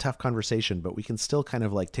 this is a tough conversation, but we can still kind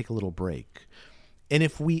of like take a little break. And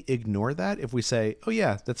if we ignore that, if we say, oh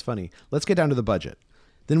yeah, that's funny, let's get down to the budget,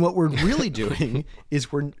 then what we're really doing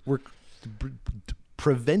is we're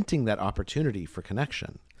preventing that opportunity for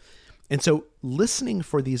connection. And so listening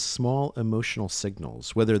for these small emotional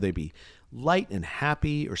signals, whether they be light and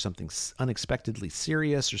happy or something unexpectedly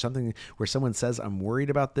serious or something where someone says, I'm worried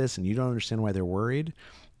about this and you don't understand why they're worried,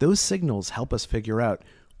 those signals help us figure out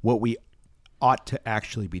what we ought to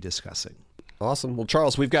actually be discussing. Awesome. Well,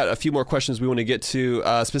 Charles, we've got a few more questions we want to get to.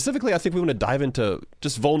 Specifically, I think we want to dive into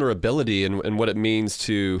just vulnerability and what it means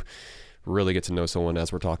to really get to know someone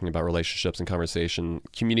as we're talking about relationships and conversation,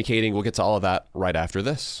 communicating. We'll get to all of that right after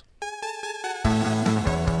this.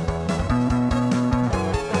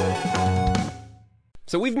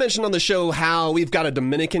 So we've mentioned on the show how we've got a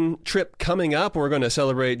Dominican trip coming up. We're going to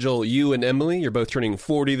celebrate, Joel, you and Emily. You're both turning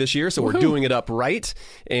 40 this year, so we're doing it up right.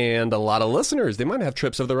 And a lot of listeners, they might have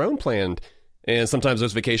trips of their own planned. And sometimes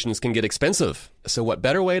those vacations can get expensive. So what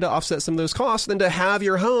better way to offset some of those costs than to have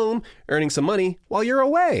your home earning some money while you're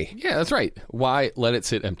away? Yeah, that's right. Why let it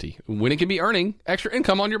sit empty when it can be earning extra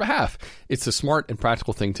income on your behalf? It's a smart and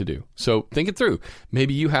practical thing to do. So think it through.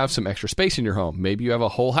 Maybe you have some extra space in your home. Maybe you have a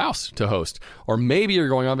whole house to host. Or maybe you're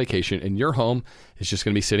going on vacation and your home is just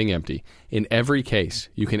going to be sitting empty. In every case,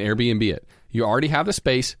 you can Airbnb it. You already have the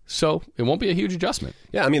space, so it won't be a huge adjustment.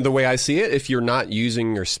 Yeah, I mean, the way I see it, if you're not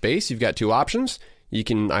using your space, you've got two options. You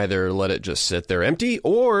can either let it just sit there empty,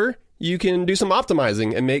 or you can do some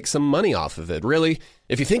optimizing and make some money off of it. Really,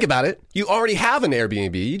 if you think about it, you already have an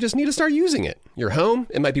Airbnb. You just need to start using it. Your home,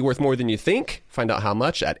 it might be worth more than you think. Find out how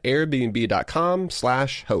much at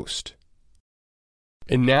airbnb.com/host.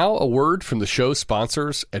 And now a word from the show's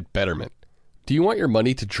sponsors at Betterment. Do you want your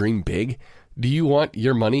money to dream big? Do you want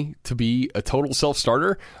your money to be a total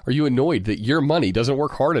self-starter? Are you annoyed that your money doesn't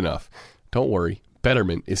work hard enough? Don't worry,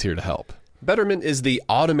 Betterment is here to help. Betterment is the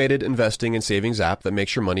automated investing and savings app that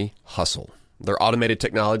makes your money hustle. Their automated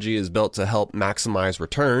technology is built to help maximize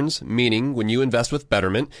returns, meaning when you invest with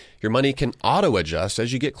Betterment, your money can auto-adjust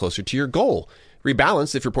as you get closer to your goal.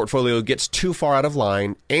 Rebalance if your portfolio gets too far out of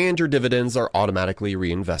line, and your dividends are automatically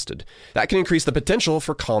reinvested. That can increase the potential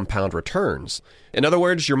for compound returns. In other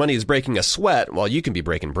words, your money is breaking a sweat while you can be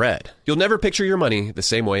breaking bread. You'll never picture your money the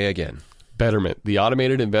same way again. Betterment, the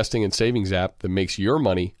automated investing and savings app that makes your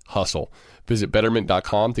money hustle. Visit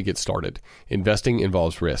Betterment.com to get started. Investing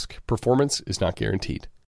involves risk. Performance is not guaranteed.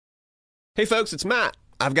 Hey folks, it's Matt.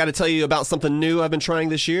 I've got to tell you about something new I've been trying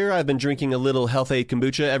this year. I've been drinking a little Health Aid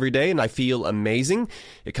kombucha every day, and I feel amazing.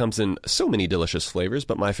 It comes in so many delicious flavors,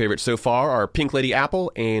 but my favorites so far are Pink Lady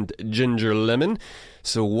Apple and Ginger Lemon.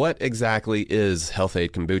 So what exactly is Health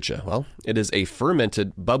Aid kombucha? Well, it is a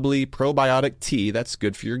fermented, bubbly, probiotic tea that's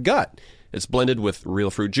good for your gut. It's blended with real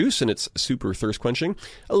fruit juice, and it's super thirst-quenching,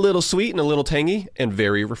 a little sweet and a little tangy, and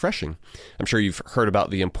very refreshing. I'm sure you've heard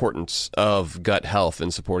about the importance of gut health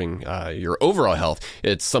and supporting your overall health.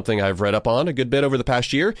 It's something I've read up on a good bit over the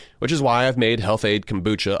past year, which is why I've made Health Aid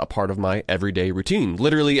kombucha a part of my everyday routine.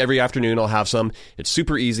 Literally every afternoon I'll have some. It's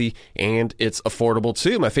super easy, and it's affordable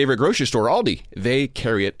too. My favorite grocery store, Aldi, they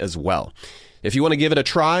carry it as well. If you want to give it a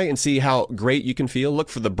try and see how great you can feel, look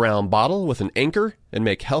for the brown bottle with an anchor and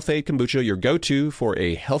make Health Aid kombucha your go-to for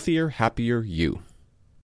a healthier, happier you.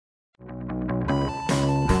 All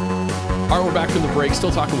right, we're back from the break.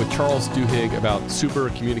 Still talking with Charles Duhigg about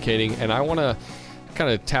Supercommunicating, and I want to kind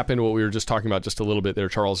of tap into what we were just talking about just a little bit there,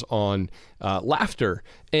 Charles, on laughter.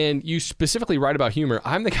 And you specifically write about humor.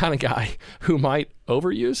 I'm the kind of guy who might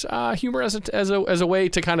overuse humor as a way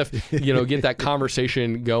to kind of get that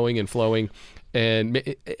conversation going and flowing. And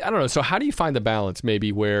I don't know. So how do you find the balance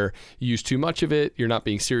maybe where you use too much of it, you're not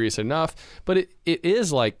being serious enough, but it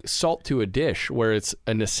is like salt to a dish where it's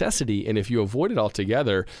a necessity. And if you avoid it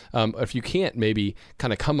altogether, if you can't maybe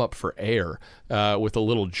kind of come up for air with a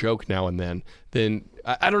little joke now and then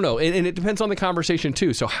I don't know. And it depends on the conversation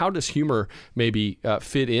too. So how does humor maybe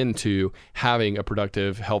fit into having a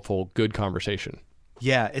productive, helpful, good conversation?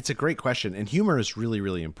 Yeah, it's a great question. And humor is really,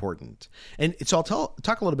 really important. And so I'll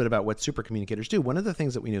talk a little bit about what super communicators do. One of the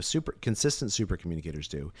things that we know consistent super communicators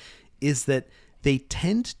do is that they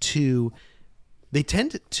tend to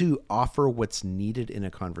offer what's needed in a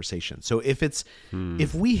conversation. So if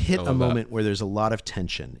we hit a moment where there's a lot of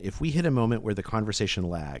tension, if we hit a moment where the conversation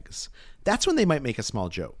lags, that's when they might make a small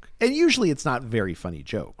joke. And usually it's not a very funny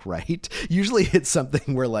joke, right? Usually it's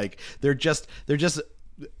something where like they're just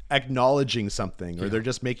acknowledging something, or they're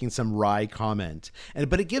just making some wry comment,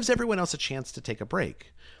 but it gives everyone else a chance to take a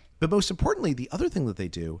break. But most importantly, the other thing that they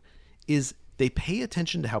do is they pay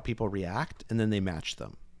attention to how people react, and then they match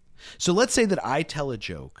them. So let's say that I tell a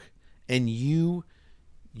joke and you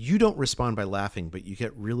don't respond by laughing, but you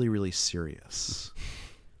get really, really serious.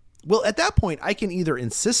 Well, at that point, I can either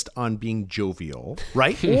insist on being jovial,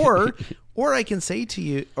 right? Or I can say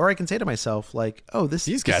to myself, like, oh,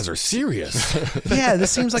 these guys are serious. Yeah,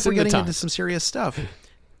 this seems like we're getting into some serious stuff.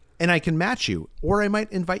 And I can match you. Or I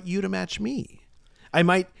might invite you to match me. I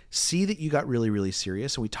might see that you got really, really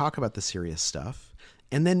serious, and we talk about the serious stuff.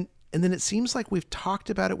 And then it seems like we've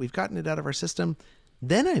talked about it, we've gotten it out of our system.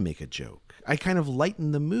 Then I make a joke. I kind of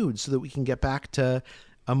lighten the mood so that we can get back to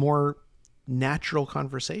a more natural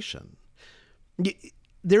conversation.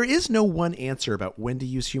 There is no one answer about when to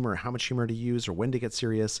use humor, or how much humor to use, or when to get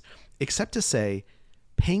serious, except to say,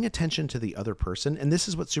 paying attention to the other person, and this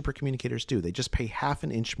is what super communicators do. They just pay half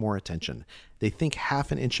an inch more attention. They think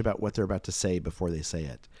half an inch about what they're about to say before they say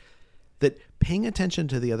it. That paying attention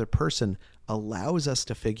to the other person allows us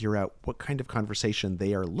to figure out what kind of conversation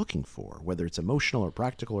they are looking for, whether it's emotional or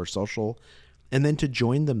practical or social, and then to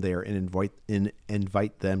join them there and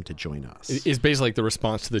invite them to join us. It's basically like the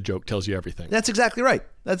response to the joke tells you everything. That's exactly right.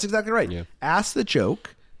 Yeah. Ask the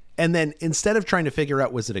joke, and then instead of trying to figure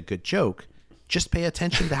out was it a good joke, just pay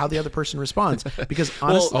attention to how the other person responds. Because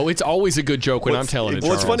honestly, it's always a good joke when I'm telling it.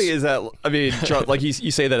 What's Charles. funny is that, I mean, Charles, like you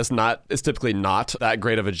say that it's typically not that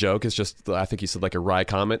great of a joke. It's just, I think you said like a wry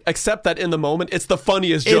comment, except that in the moment, it's the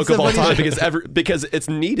funniest joke of all time because it's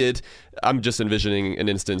needed. I'm just envisioning an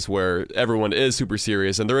instance where everyone is super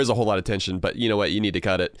serious and there is a whole lot of tension, but you know what? You need to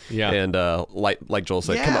cut it. Yeah. And like Joel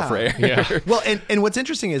said, come up for air. Yeah. Well, and what's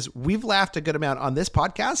interesting is we've laughed a good amount on this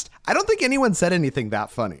podcast. I don't think anyone said anything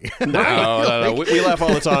that funny. No. We laugh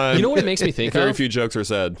all the time. You know what it makes me think Very of? few jokes are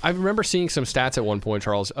said. I remember seeing some stats at one point,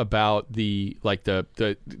 Charles, about the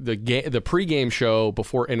pregame show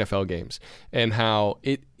before NFL games and how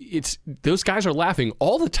it's those guys are laughing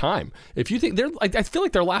all the time. If you think I feel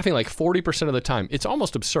like they're laughing like 40% of the time. It's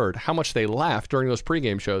almost absurd how much they laugh during those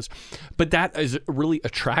pregame shows. But that is really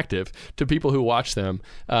attractive to people who watch them.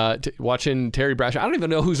 Watching Terry Bradshaw, I don't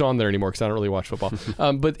even know who's on there anymore because I don't really watch football.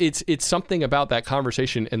 But it's something about that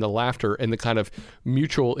conversation and the laughter and the kind of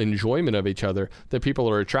mutual enjoyment of each other that people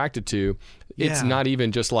are attracted to. It's not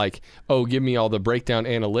even just like, oh, give me all the breakdown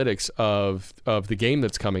analytics of the game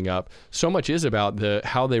that's coming up. So much is about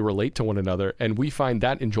how they relate to one another, and we find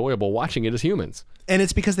that enjoyable watching it as humans. And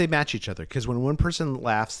it's because they match each other. Because when one person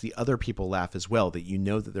laughs, the other people laugh as well, that you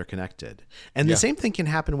know that they're connected. And the same thing can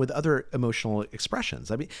happen with other emotional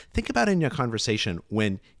expressions. I mean, think about it in a conversation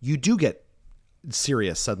when you do get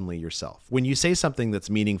serious suddenly yourself. When you say something that's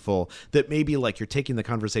meaningful, that maybe like you're taking the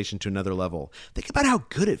conversation to another level, think about how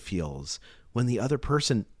good it feels when the other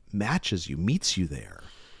person matches you, meets you there.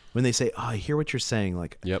 When they say, oh, I hear what you're saying.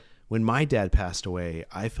 Like, when my dad passed away,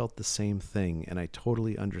 I felt the same thing, and I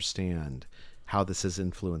totally understand how this has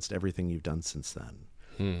influenced everything you've done since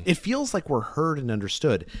then. It feels like we're heard and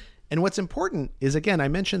understood. And what's important is, again, I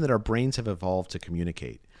mentioned that our brains have evolved to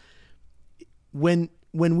communicate. When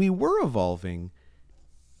we were evolving,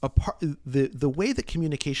 the way that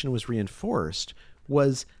communication was reinforced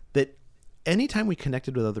was that anytime we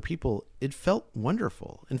connected with other people, it felt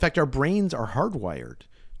wonderful. In fact, our brains are hardwired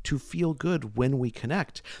to feel good when we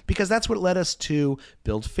connect, because that's what led us to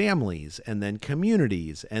build families and then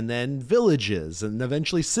communities and then villages and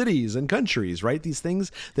eventually cities and countries, right? These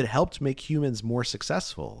things that helped make humans more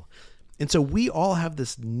successful. And so we all have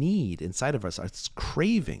this need inside of us, this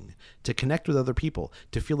craving to connect with other people,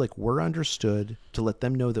 to feel like we're understood, to let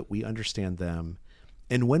them know that we understand them.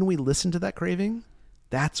 And when we listen to that craving,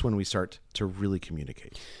 that's when we start to really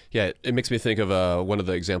communicate. Yeah, it makes me think of one of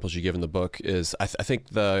the examples you give in the book is I think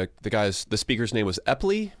the speaker's name was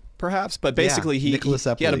Epley, perhaps, but basically he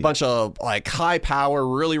had a bunch of like high power,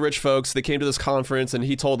 really rich folks that came to this conference, and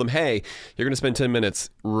he told them, hey, you're going to spend 10 minutes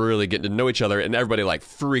really getting to know each other, and everybody like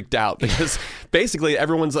freaked out because basically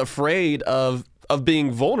everyone's afraid of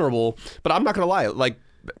being vulnerable. But I'm not going to lie, like,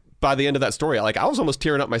 by the end of that story, like I was almost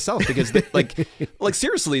tearing up myself because like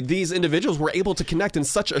seriously, these individuals were able to connect in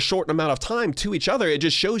such a short amount of time to each other. It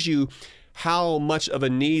just shows you how much of a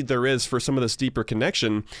need there is for some of this deeper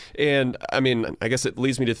connection. And I mean, I guess it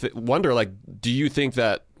leads me to wonder, like, do you think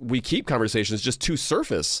that we keep conversations just too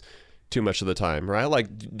surface too much of the time, right? Like,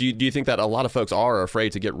 do you think that a lot of folks are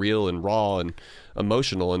afraid to get real and raw and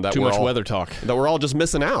emotional, and that too much weather talk, that we're all just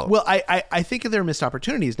missing out? Well, I think there are missed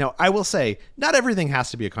opportunities. Now, I will say, not everything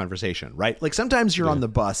has to be a conversation, right? Like sometimes you're on the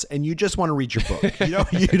bus and you just want to read your book. You know,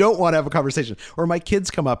 you don't want to have a conversation. Or my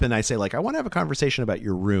kids come up and I say, like, I want to have a conversation about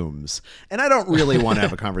your rooms, and I don't really want to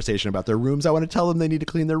have a conversation about their rooms. I want to tell them they need to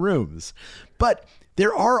clean their rooms. But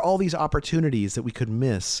there are all these opportunities that we could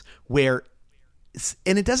miss where.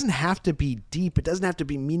 And it doesn't have to be deep. It doesn't have to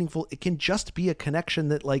be meaningful. It can just be a connection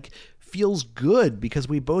that like feels good because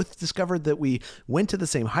we both discovered that we went to the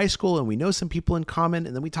same high school and we know some people in common.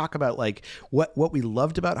 And then we talk about like what we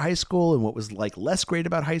loved about high school and what was like less great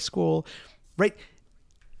about high school, right?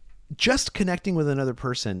 Just connecting with another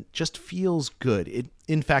person just feels good.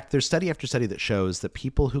 In fact, there's study after study that shows that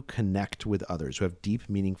people who connect with others, who have deep,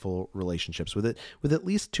 meaningful relationships with at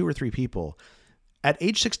least 2 or 3 people, at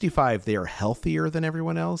age 65, they are healthier than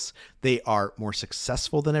everyone else. They are more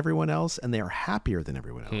successful than everyone else, and they are happier than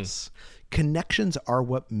everyone else. Connections are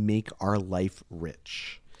what make our life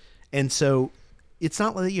rich. And so it's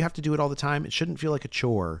not that you have to do it all the time. It shouldn't feel like a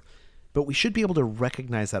chore, but we should be able to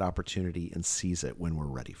recognize that opportunity and seize it when we're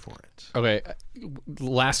ready for it. Okay.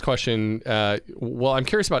 Last question. Well, I'm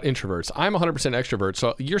curious about introverts. I'm 100% extrovert.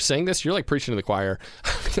 So you're saying this, you're like preaching to the choir.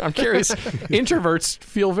 I'm curious. Introverts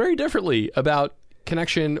feel very differently about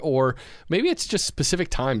connection, or maybe it's just specific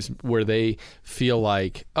times where they feel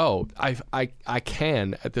like, oh, I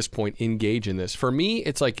can at this point engage in this. For me,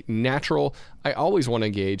 it's like natural. I always want to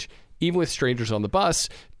engage. Even with strangers on the bus,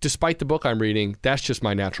 despite the book I'm reading, that's just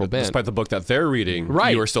my natural bent. Despite the book that they're reading,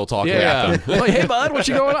 right. You are still talking at them. Like, hey, bud, what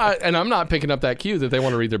you going on? And I'm not picking up that cue that they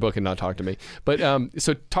want to read their book and not talk to me. But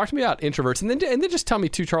so talk to me about introverts. And then just tell me,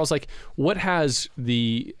 too, Charles, like, what has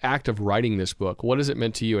the act of writing this book, what has it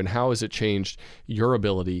meant to you, and how has it changed your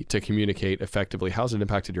ability to communicate effectively? How has it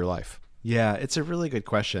impacted your life? Yeah, it's a really good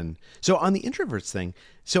question. So on the introverts thing,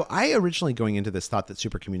 so I originally going into this thought that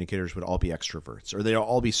super communicators would all be extroverts or they'd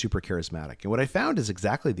all be super charismatic. And what I found is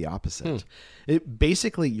exactly the opposite. It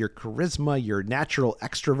basically, your charisma, your natural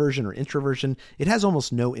extroversion or introversion, it has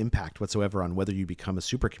almost no impact whatsoever on whether you become a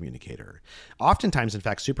super communicator. Oftentimes, in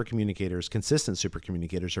fact, super communicators, consistent super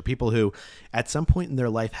communicators, are people who at some point in their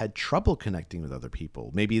life had trouble connecting with other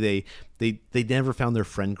people. Maybe they never found their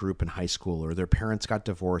friend group in high school, or their parents got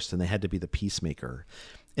divorced and they had to be the peacemaker.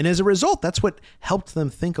 And as a result, that's what helped them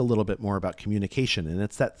think a little bit more about communication. And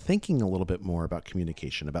it's that thinking a little bit more about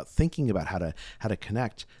communication, about thinking about how to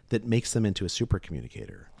connect, that makes them into a super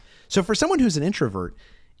communicator. So for someone who's an introvert,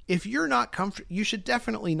 if you're not comfortable, you should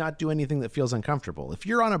definitely not do anything that feels uncomfortable. If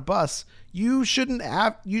you're on a bus, you shouldn't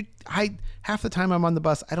have, half the time I'm on the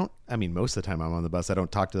bus, most of the time I'm on the bus, I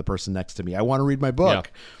don't talk to the person next to me. I want to read my book.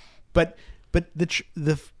 Yeah. But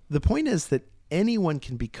the point is that anyone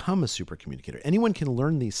can become a super communicator. Anyone can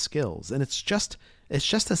learn these skills. And it's just a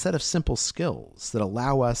set of simple skills that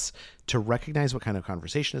allow us to recognize what kind of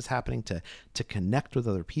conversation is happening, to connect with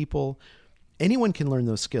other people. Anyone can learn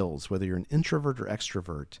those skills, whether you're an introvert or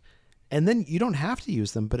extrovert. And then you don't have to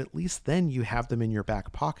use them, but at least then you have them in your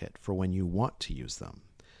back pocket for when you want to use them.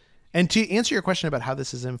 And to answer your question about how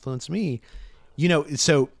this has influenced me,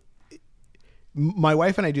 so my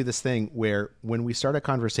wife and I do this thing where when we start a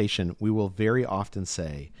conversation, we will very often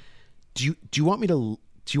say, do you want me to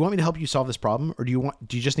help you solve this problem? Or do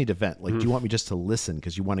you just need to vent? Like, do you want me just to listen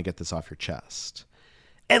because you want to get this off your chest?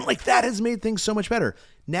 And like, that has made things so much better.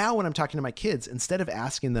 Now, when I'm talking to my kids, instead of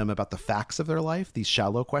asking them about the facts of their life, these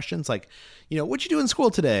shallow questions like, what'd you do in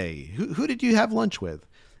school today? Who did you have lunch with?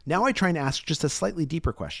 Now I try and ask just a slightly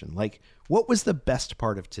deeper question. Like, what was the best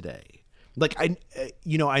part of today? Like, I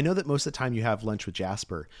know that most of the time you have lunch with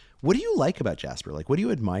Jasper. What do you like about Jasper? Like, what do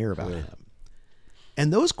you admire about him?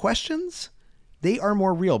 And those questions, they are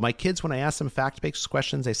more real. My kids, when I ask them fact-based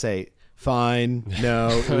questions, they say, fine, no,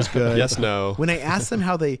 it was good. Yes, no. When I ask them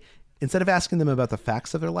instead of asking them about the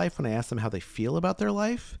facts of their life, when I ask them how they feel about their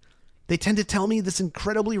life, they tend to tell me this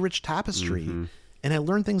incredibly rich tapestry. Mm-hmm. And I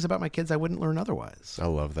learn things about my kids I wouldn't learn otherwise. I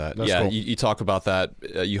love that. That's cool. You talk about that.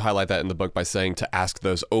 You highlight that in the book by saying to ask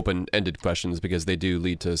those open-ended questions because they do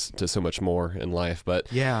lead to so much more in life. But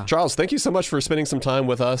yeah, Charles, thank you so much for spending some time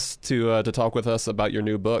with us to talk with us about your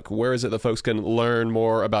new book. Where is it that folks can learn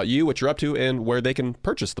more about you, what you're up to, and where they can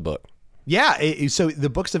purchase the book? Yeah, so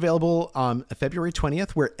the book's available February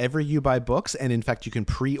 20th wherever you buy books. And in fact, you can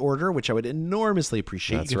pre-order, which I would enormously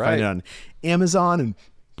appreciate. That's you can right. find it on Amazon and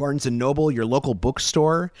Barnes & Noble, your local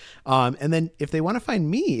bookstore. And then if they want to find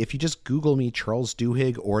me, if you just Google me, Charles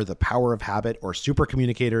Duhigg, or The Power of Habit, or Super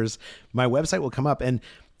Communicators, my website will come up. And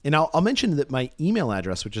I'll mention that my email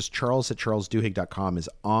address, which is charles@charlesduhigg.com, is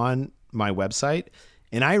on my website.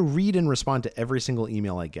 And I read and respond to every single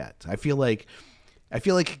email I get. I feel like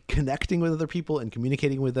connecting with other people and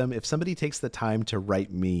communicating with them, if somebody takes the time to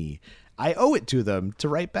write me, I owe it to them to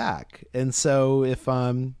write back. And so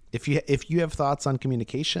if you have thoughts on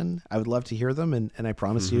communication, I would love to hear them. And I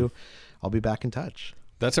promise you, I'll be back in touch.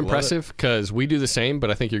 That's impressive because we do the same,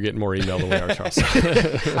 but I think you're getting more email than we are, Charles.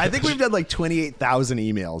 I think we've done like 28,000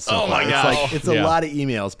 emails. So oh my gosh. It's a lot of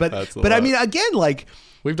emails, but I mean, again, like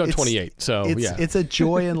we've done 28. So it's a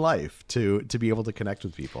joy in life to be able to connect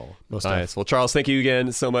with people. Most nice. Well, Charles, thank you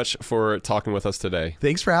again so much for talking with us today.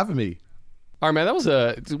 Thanks for having me. All right, man, that was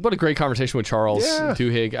what a great conversation with Charles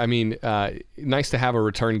Duhigg. I mean, nice to have a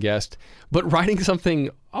return guest, but writing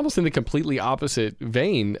something almost in the completely opposite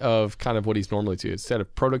vein of kind of what he's normally to. Instead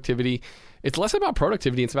of productivity, it's less about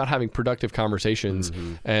productivity. It's about having productive conversations.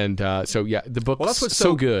 Mm-hmm. And the book is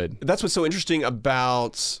so good. That's what's so interesting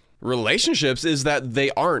about relationships is that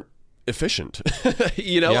they aren't efficient.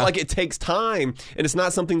 Like it takes time, and it's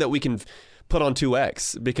not something that we can put on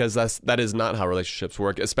 2x, because that is not how relationships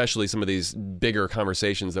work, especially some of these bigger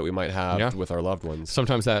conversations that we might have with our loved ones.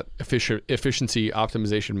 Sometimes that efficiency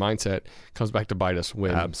optimization mindset comes back to bite us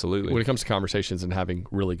when it comes to conversations and having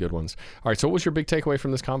really good ones. All right, so what was your big takeaway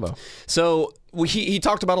from this combo? So he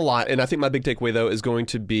talked about a lot, and I think my big takeaway, though, is going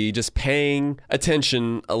to be just paying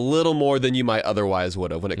attention a little more than you might otherwise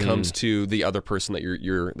would have when it comes to the other person that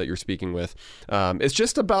you're speaking with. It's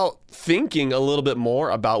just about thinking a little bit more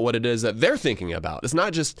about what it is that they're thinking about. It's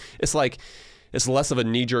not just, it's less of a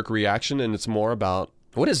knee-jerk reaction, and it's more about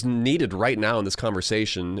what is needed right now in this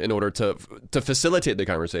conversation in order to facilitate the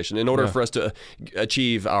conversation, in order for us to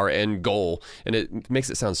achieve our end goal. And it makes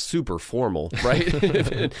it sound super formal, right?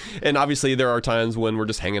 And obviously there are times when we're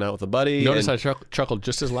just hanging out with a buddy. Notice I chuckled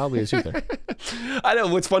just as loudly as you there. I know.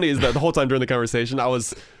 What's funny is that the whole time during the conversation, I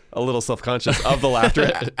was a little self-conscious of the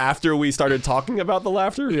laughter after we started talking about the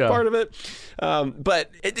laughter part of it.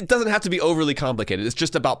 But it doesn't have to be overly complicated. It's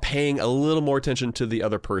just about paying a little more attention to the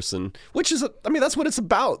other person, which is, that's what it's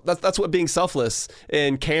about. That's what being selfless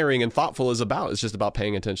and caring and thoughtful is about. It's just about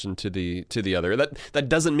paying attention to the other. That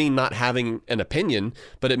doesn't mean not having an opinion,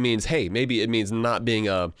 but it means, hey, maybe it means not being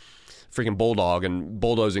a freaking bulldog and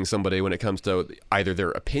bulldozing somebody when it comes to either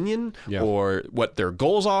their opinion or what their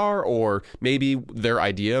goals are, or maybe their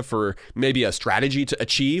idea for maybe a strategy to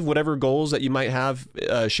achieve whatever goals that you might have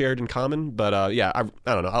shared in common. But I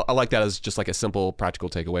don't know. I like that as just like a simple, practical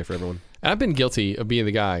takeaway for everyone. I've been guilty of being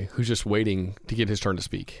the guy who's just waiting to get his turn to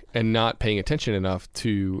speak and not paying attention enough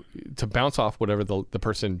to bounce off whatever the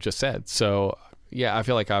person just said. So yeah, I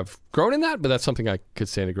feel like I've grown in that, but that's something I could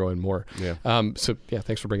stand to grow in more. Yeah. So yeah,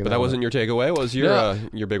 thanks for bringing that up. But that wasn't your takeaway. What was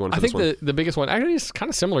your big one for this one? I think the biggest one, actually, is kind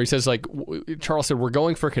of similar. He says, like, Charles said, we're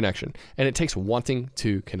going for connection, and it takes wanting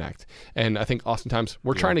to connect. And I think oftentimes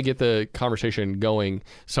we're trying to get the conversation going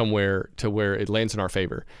somewhere to where it lands in our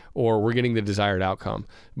favor, or we're getting the desired outcome.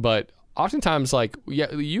 But oftentimes, like,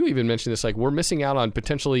 you even mentioned this, like, we're missing out on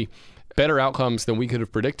potentially better outcomes than we could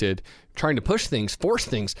have predicted, trying to force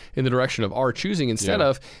things in the direction of our choosing instead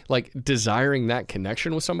of like desiring that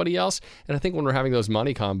connection with somebody else. And I think when we're having those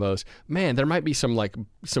money combos, man, there might be some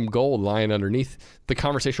gold lying underneath the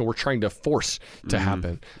conversation we're trying to force to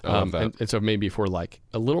happen. And so maybe if we're like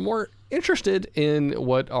a little more interested in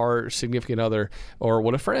what our significant other or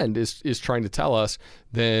what a friend is trying to tell us,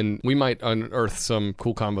 then we might unearth some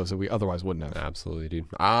cool combos that we otherwise wouldn't have. Absolutely, dude.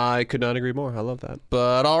 I could not agree more. I love that.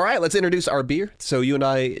 But all right, let's introduce our beer. So you and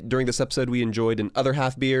I, during this episode, we enjoyed an Other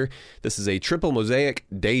Half beer. This is a Triple Mosaic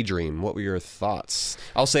Daydream. What were your thoughts?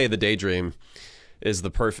 I'll say the Daydream is the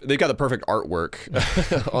perfect. They've got the perfect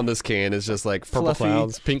artwork on this can. It's just like purple fluffy,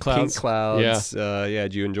 clouds, pink clouds. Yeah.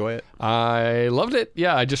 Did you enjoy it? I loved it.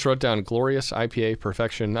 Yeah, I just wrote down glorious IPA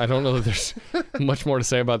perfection. I don't know that there's much more to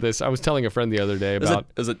say about this. I was telling a friend the other day about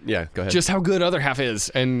yeah, go ahead. Just how good Other Half is,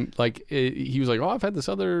 and like he was like, "Oh, I've had this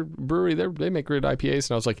other brewery. They make great IPAs,"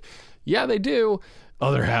 and I was like, "Yeah, they do."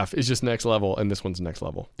 Other Half is just next level, and this one's next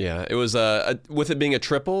level. Yeah, it was with it being a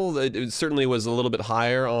triple, it certainly was a little bit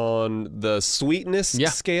higher on the sweetness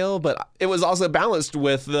scale, but it was also balanced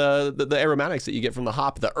with the aromatics that you get from the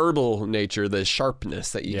hop, the herbal nature, the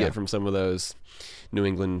sharpness that you get from some of those New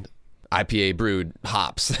England IPA brewed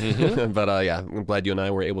hops. But I'm glad you and I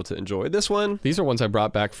were able to enjoy this one. These are ones I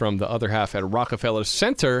brought back from the Other Half at Rockefeller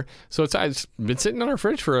Center. So it's been sitting on our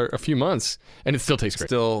fridge for a few months, and it still tastes great.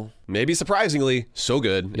 Still, maybe surprisingly, so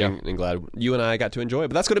good. Yeah. And glad you and I got to enjoy it.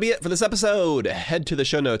 But that's going to be it for this episode. Head to the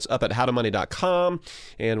show notes up at howtomoney.com,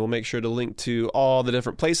 and we'll make sure to link to all the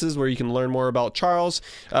different places where you can learn more about Charles.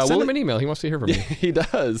 Send him an email. He wants to hear from you. He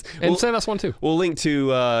does. And send us one too. We'll link to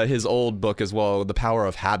his old book as well, The Power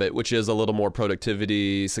of Habit, which is a little more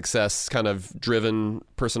productivity, success kind of driven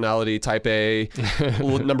personality, type A,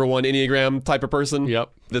 number one Enneagram type of person. Yep.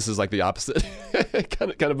 This is like the opposite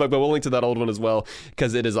kind of book, but we'll link to that old one as well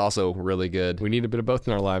because it is also really good. We need a bit of both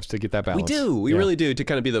in our lives to get that balance. We do. We really do, to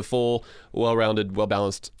kind of be the full, well-rounded,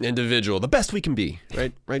 well-balanced individual, the best we can be.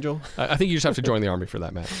 Right, Joel? I think you just have to join the Army for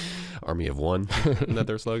that, Matt. Army of one. Isn't that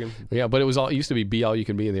their slogan? Yeah, but it used to be all you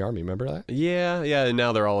can be in the Army. Remember that? Yeah. And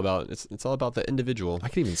now they're all about it's all about the individual. I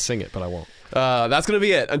can even sing it, but I won't. That's gonna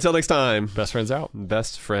be it. Until next time. Best friends out.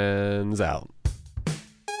 Best friends out.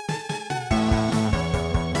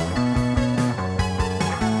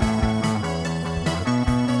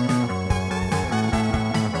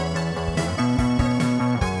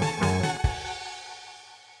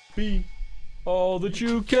 Be all that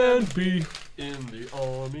you can be in the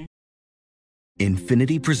Army.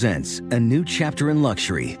 Infinity presents a new chapter in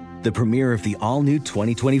luxury, the premiere of the all-new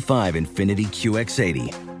 2025 Infinity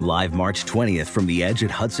QX80, live March 20th from the Edge at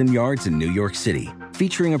Hudson Yards in New York City,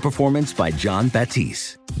 featuring a performance by John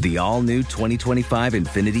Batiste. The all-new 2025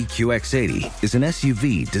 Infiniti QX80 is an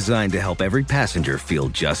SUV designed to help every passenger feel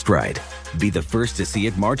just right. Be the first to see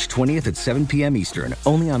it March 20th at 7 p.m. Eastern,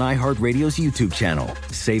 only on iHeartRadio's YouTube channel.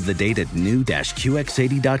 Save the date at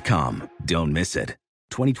new-QX80.com. Don't miss it.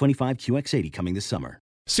 2025 QX80 coming this summer.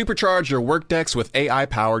 Supercharge your Workdex with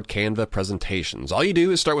AI-powered Canva presentations. All you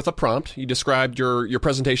do is start with a prompt. You describe your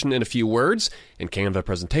presentation in a few words, and Canva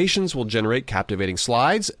presentations will generate captivating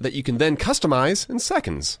slides that you can then customize in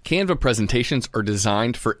seconds. Canva presentations are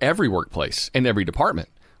designed for every workplace and every department.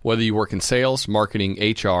 Whether you work in sales, marketing,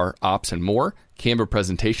 HR, ops, and more, Canva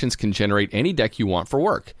presentations can generate any deck you want for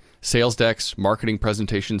work. Sales decks, marketing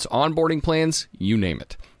presentations, onboarding plans, you name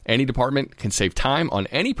it. Any department can save time on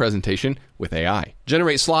any presentation with AI.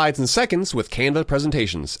 Generate slides in seconds with Canva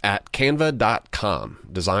presentations at canva.com.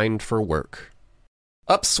 Designed for work.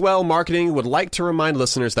 Upswell Marketing would like to remind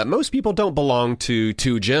listeners that most people don't belong to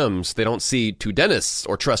two gyms. They don't see two dentists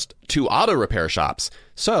or trust two auto repair shops.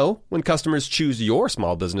 So, when customers choose your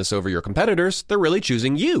small business over your competitors, they're really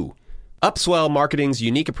choosing you. Upswell Marketing's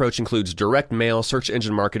unique approach includes direct mail, search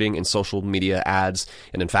engine marketing, and social media ads.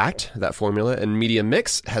 And in fact, that formula and media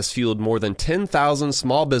mix has fueled more than 10,000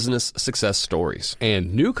 small business success stories.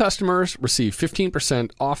 And new customers receive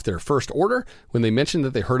 15% off their first order when they mention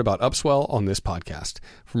that they heard about Upswell on this podcast.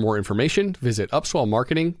 For more information, visit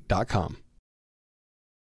upswellmarketing.com.